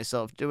enjoying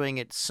myself doing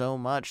it so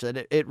much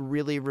that it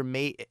really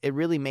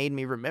made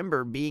me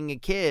remember being a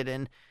kid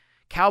in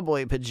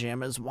cowboy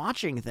pajamas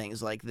watching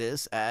things like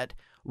this at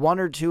 1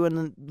 or 2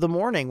 in the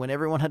morning when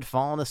everyone had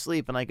fallen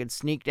asleep and I could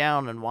sneak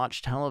down and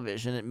watch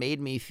television. It made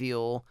me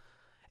feel...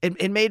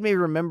 It made me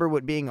remember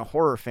what being a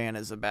horror fan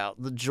is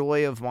about, the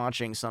joy of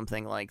watching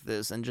something like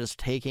this and just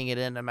taking it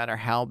in no matter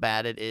how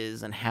bad it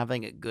is and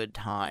having a good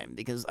time.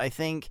 Because I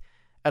think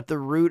at the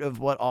root of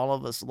what all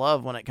of us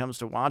love when it comes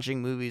to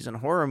watching movies and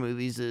horror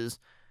movies is,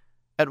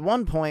 at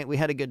one point we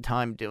had a good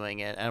time doing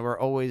it, and we're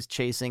always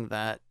chasing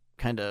that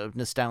kind of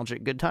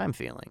nostalgic good time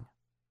feeling.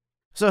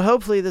 So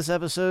hopefully this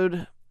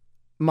episode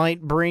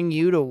might bring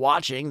you to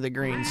watching the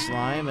Green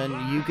Slime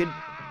and you could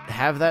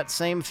have that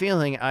same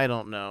feeling. I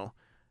don't know.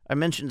 I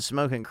mentioned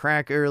smoking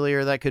crack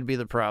earlier. That could be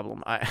the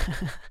problem. I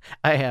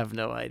have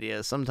no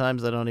idea.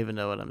 Sometimes I don't even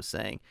know what I'm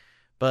saying.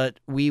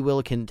 But we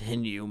will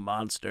continue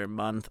Monster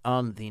Month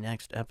on the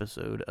next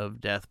episode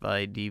of Death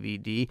by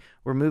DVD.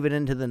 We're moving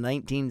into the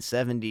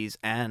 1970s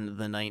and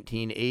the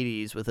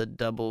 1980s with a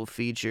double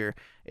feature.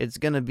 It's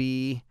going to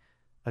be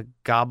a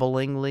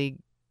gobblingly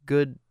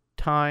good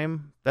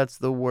time. That's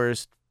the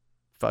worst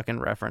fucking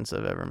reference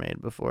I've ever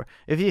made before.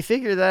 If you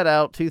figure that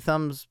out, 2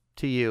 thumbs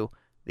to you.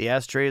 The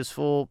ashtray is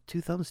full. 2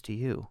 thumbs to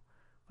you.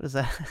 What is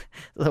that? Is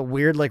that a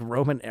weird, like,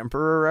 Roman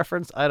emperor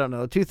reference? I don't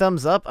know. 2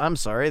 thumbs up. I'm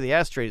sorry. The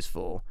ashtray's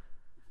full.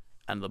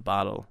 And the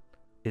bottle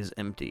is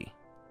empty.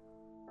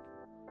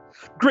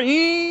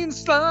 Green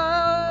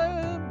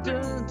Slime!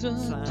 Dun,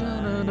 dun,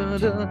 dun, dun,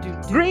 dun,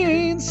 dun.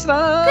 Green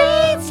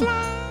slime.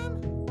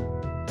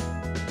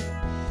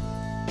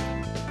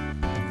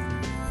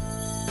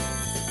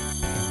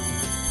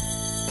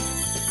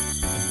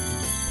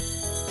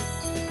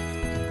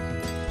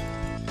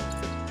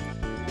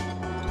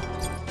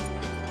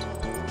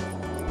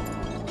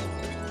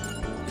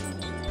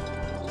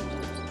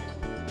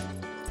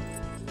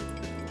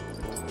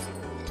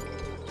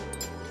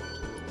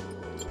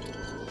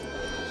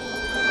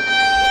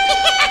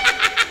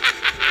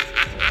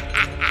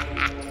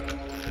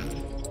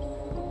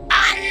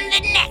 On the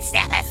next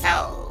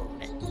episode,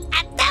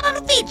 a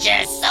double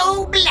feature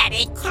so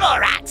bloody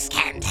Clorox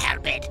can't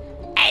help it.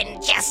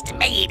 And just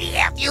maybe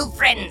a few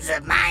friends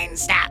of mine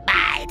stop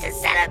by to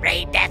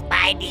celebrate Death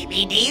by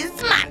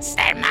DVD's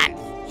Monster Month.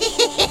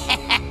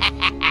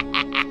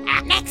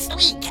 Next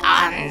week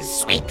on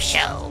Sweep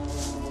Show.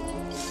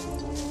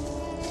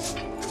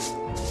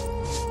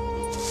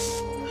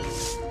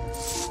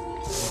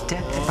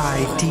 Death by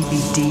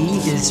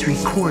DVD is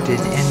recorded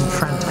in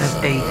front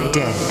of a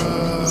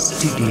dead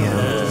studio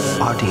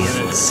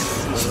audience.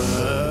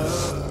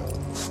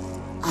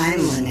 I'm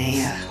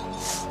Linnea,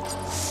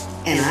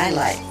 and I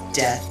like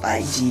Death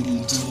by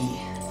DVD.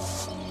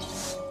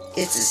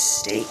 It's a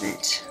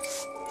statement.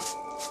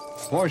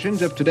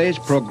 Portions of today's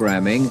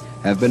programming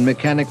have been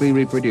mechanically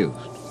reproduced.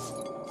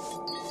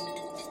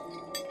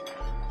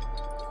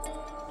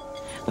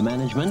 The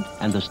management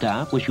and the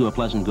staff wish you a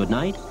pleasant good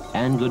night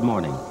and good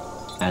morning.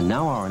 And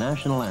now our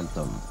national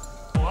anthem.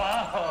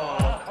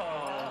 Whoa!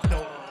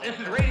 So this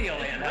is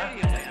Radioland,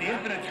 huh? The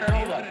infinite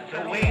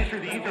turtle, the waves through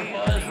the ether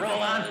fuzz roll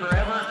on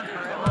forever.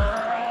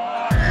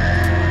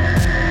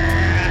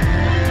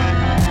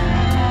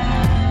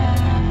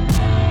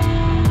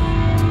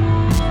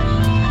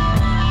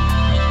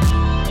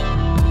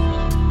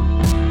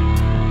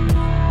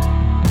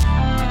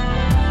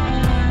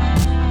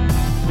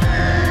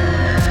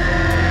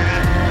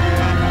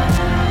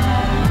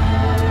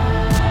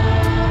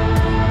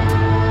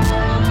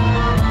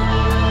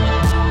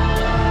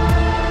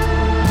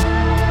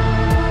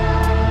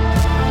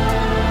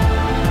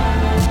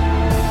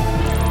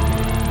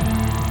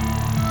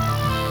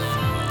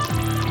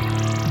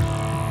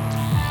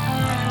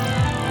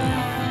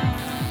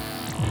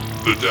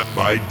 The Death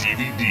by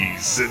DVD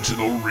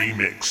Sentinel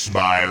Remix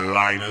by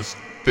Linus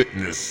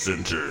Fitness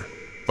Center.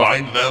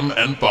 Find them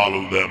and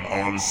follow them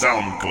on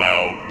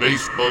SoundCloud,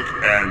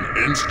 Facebook, and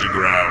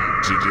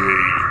Instagram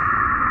today.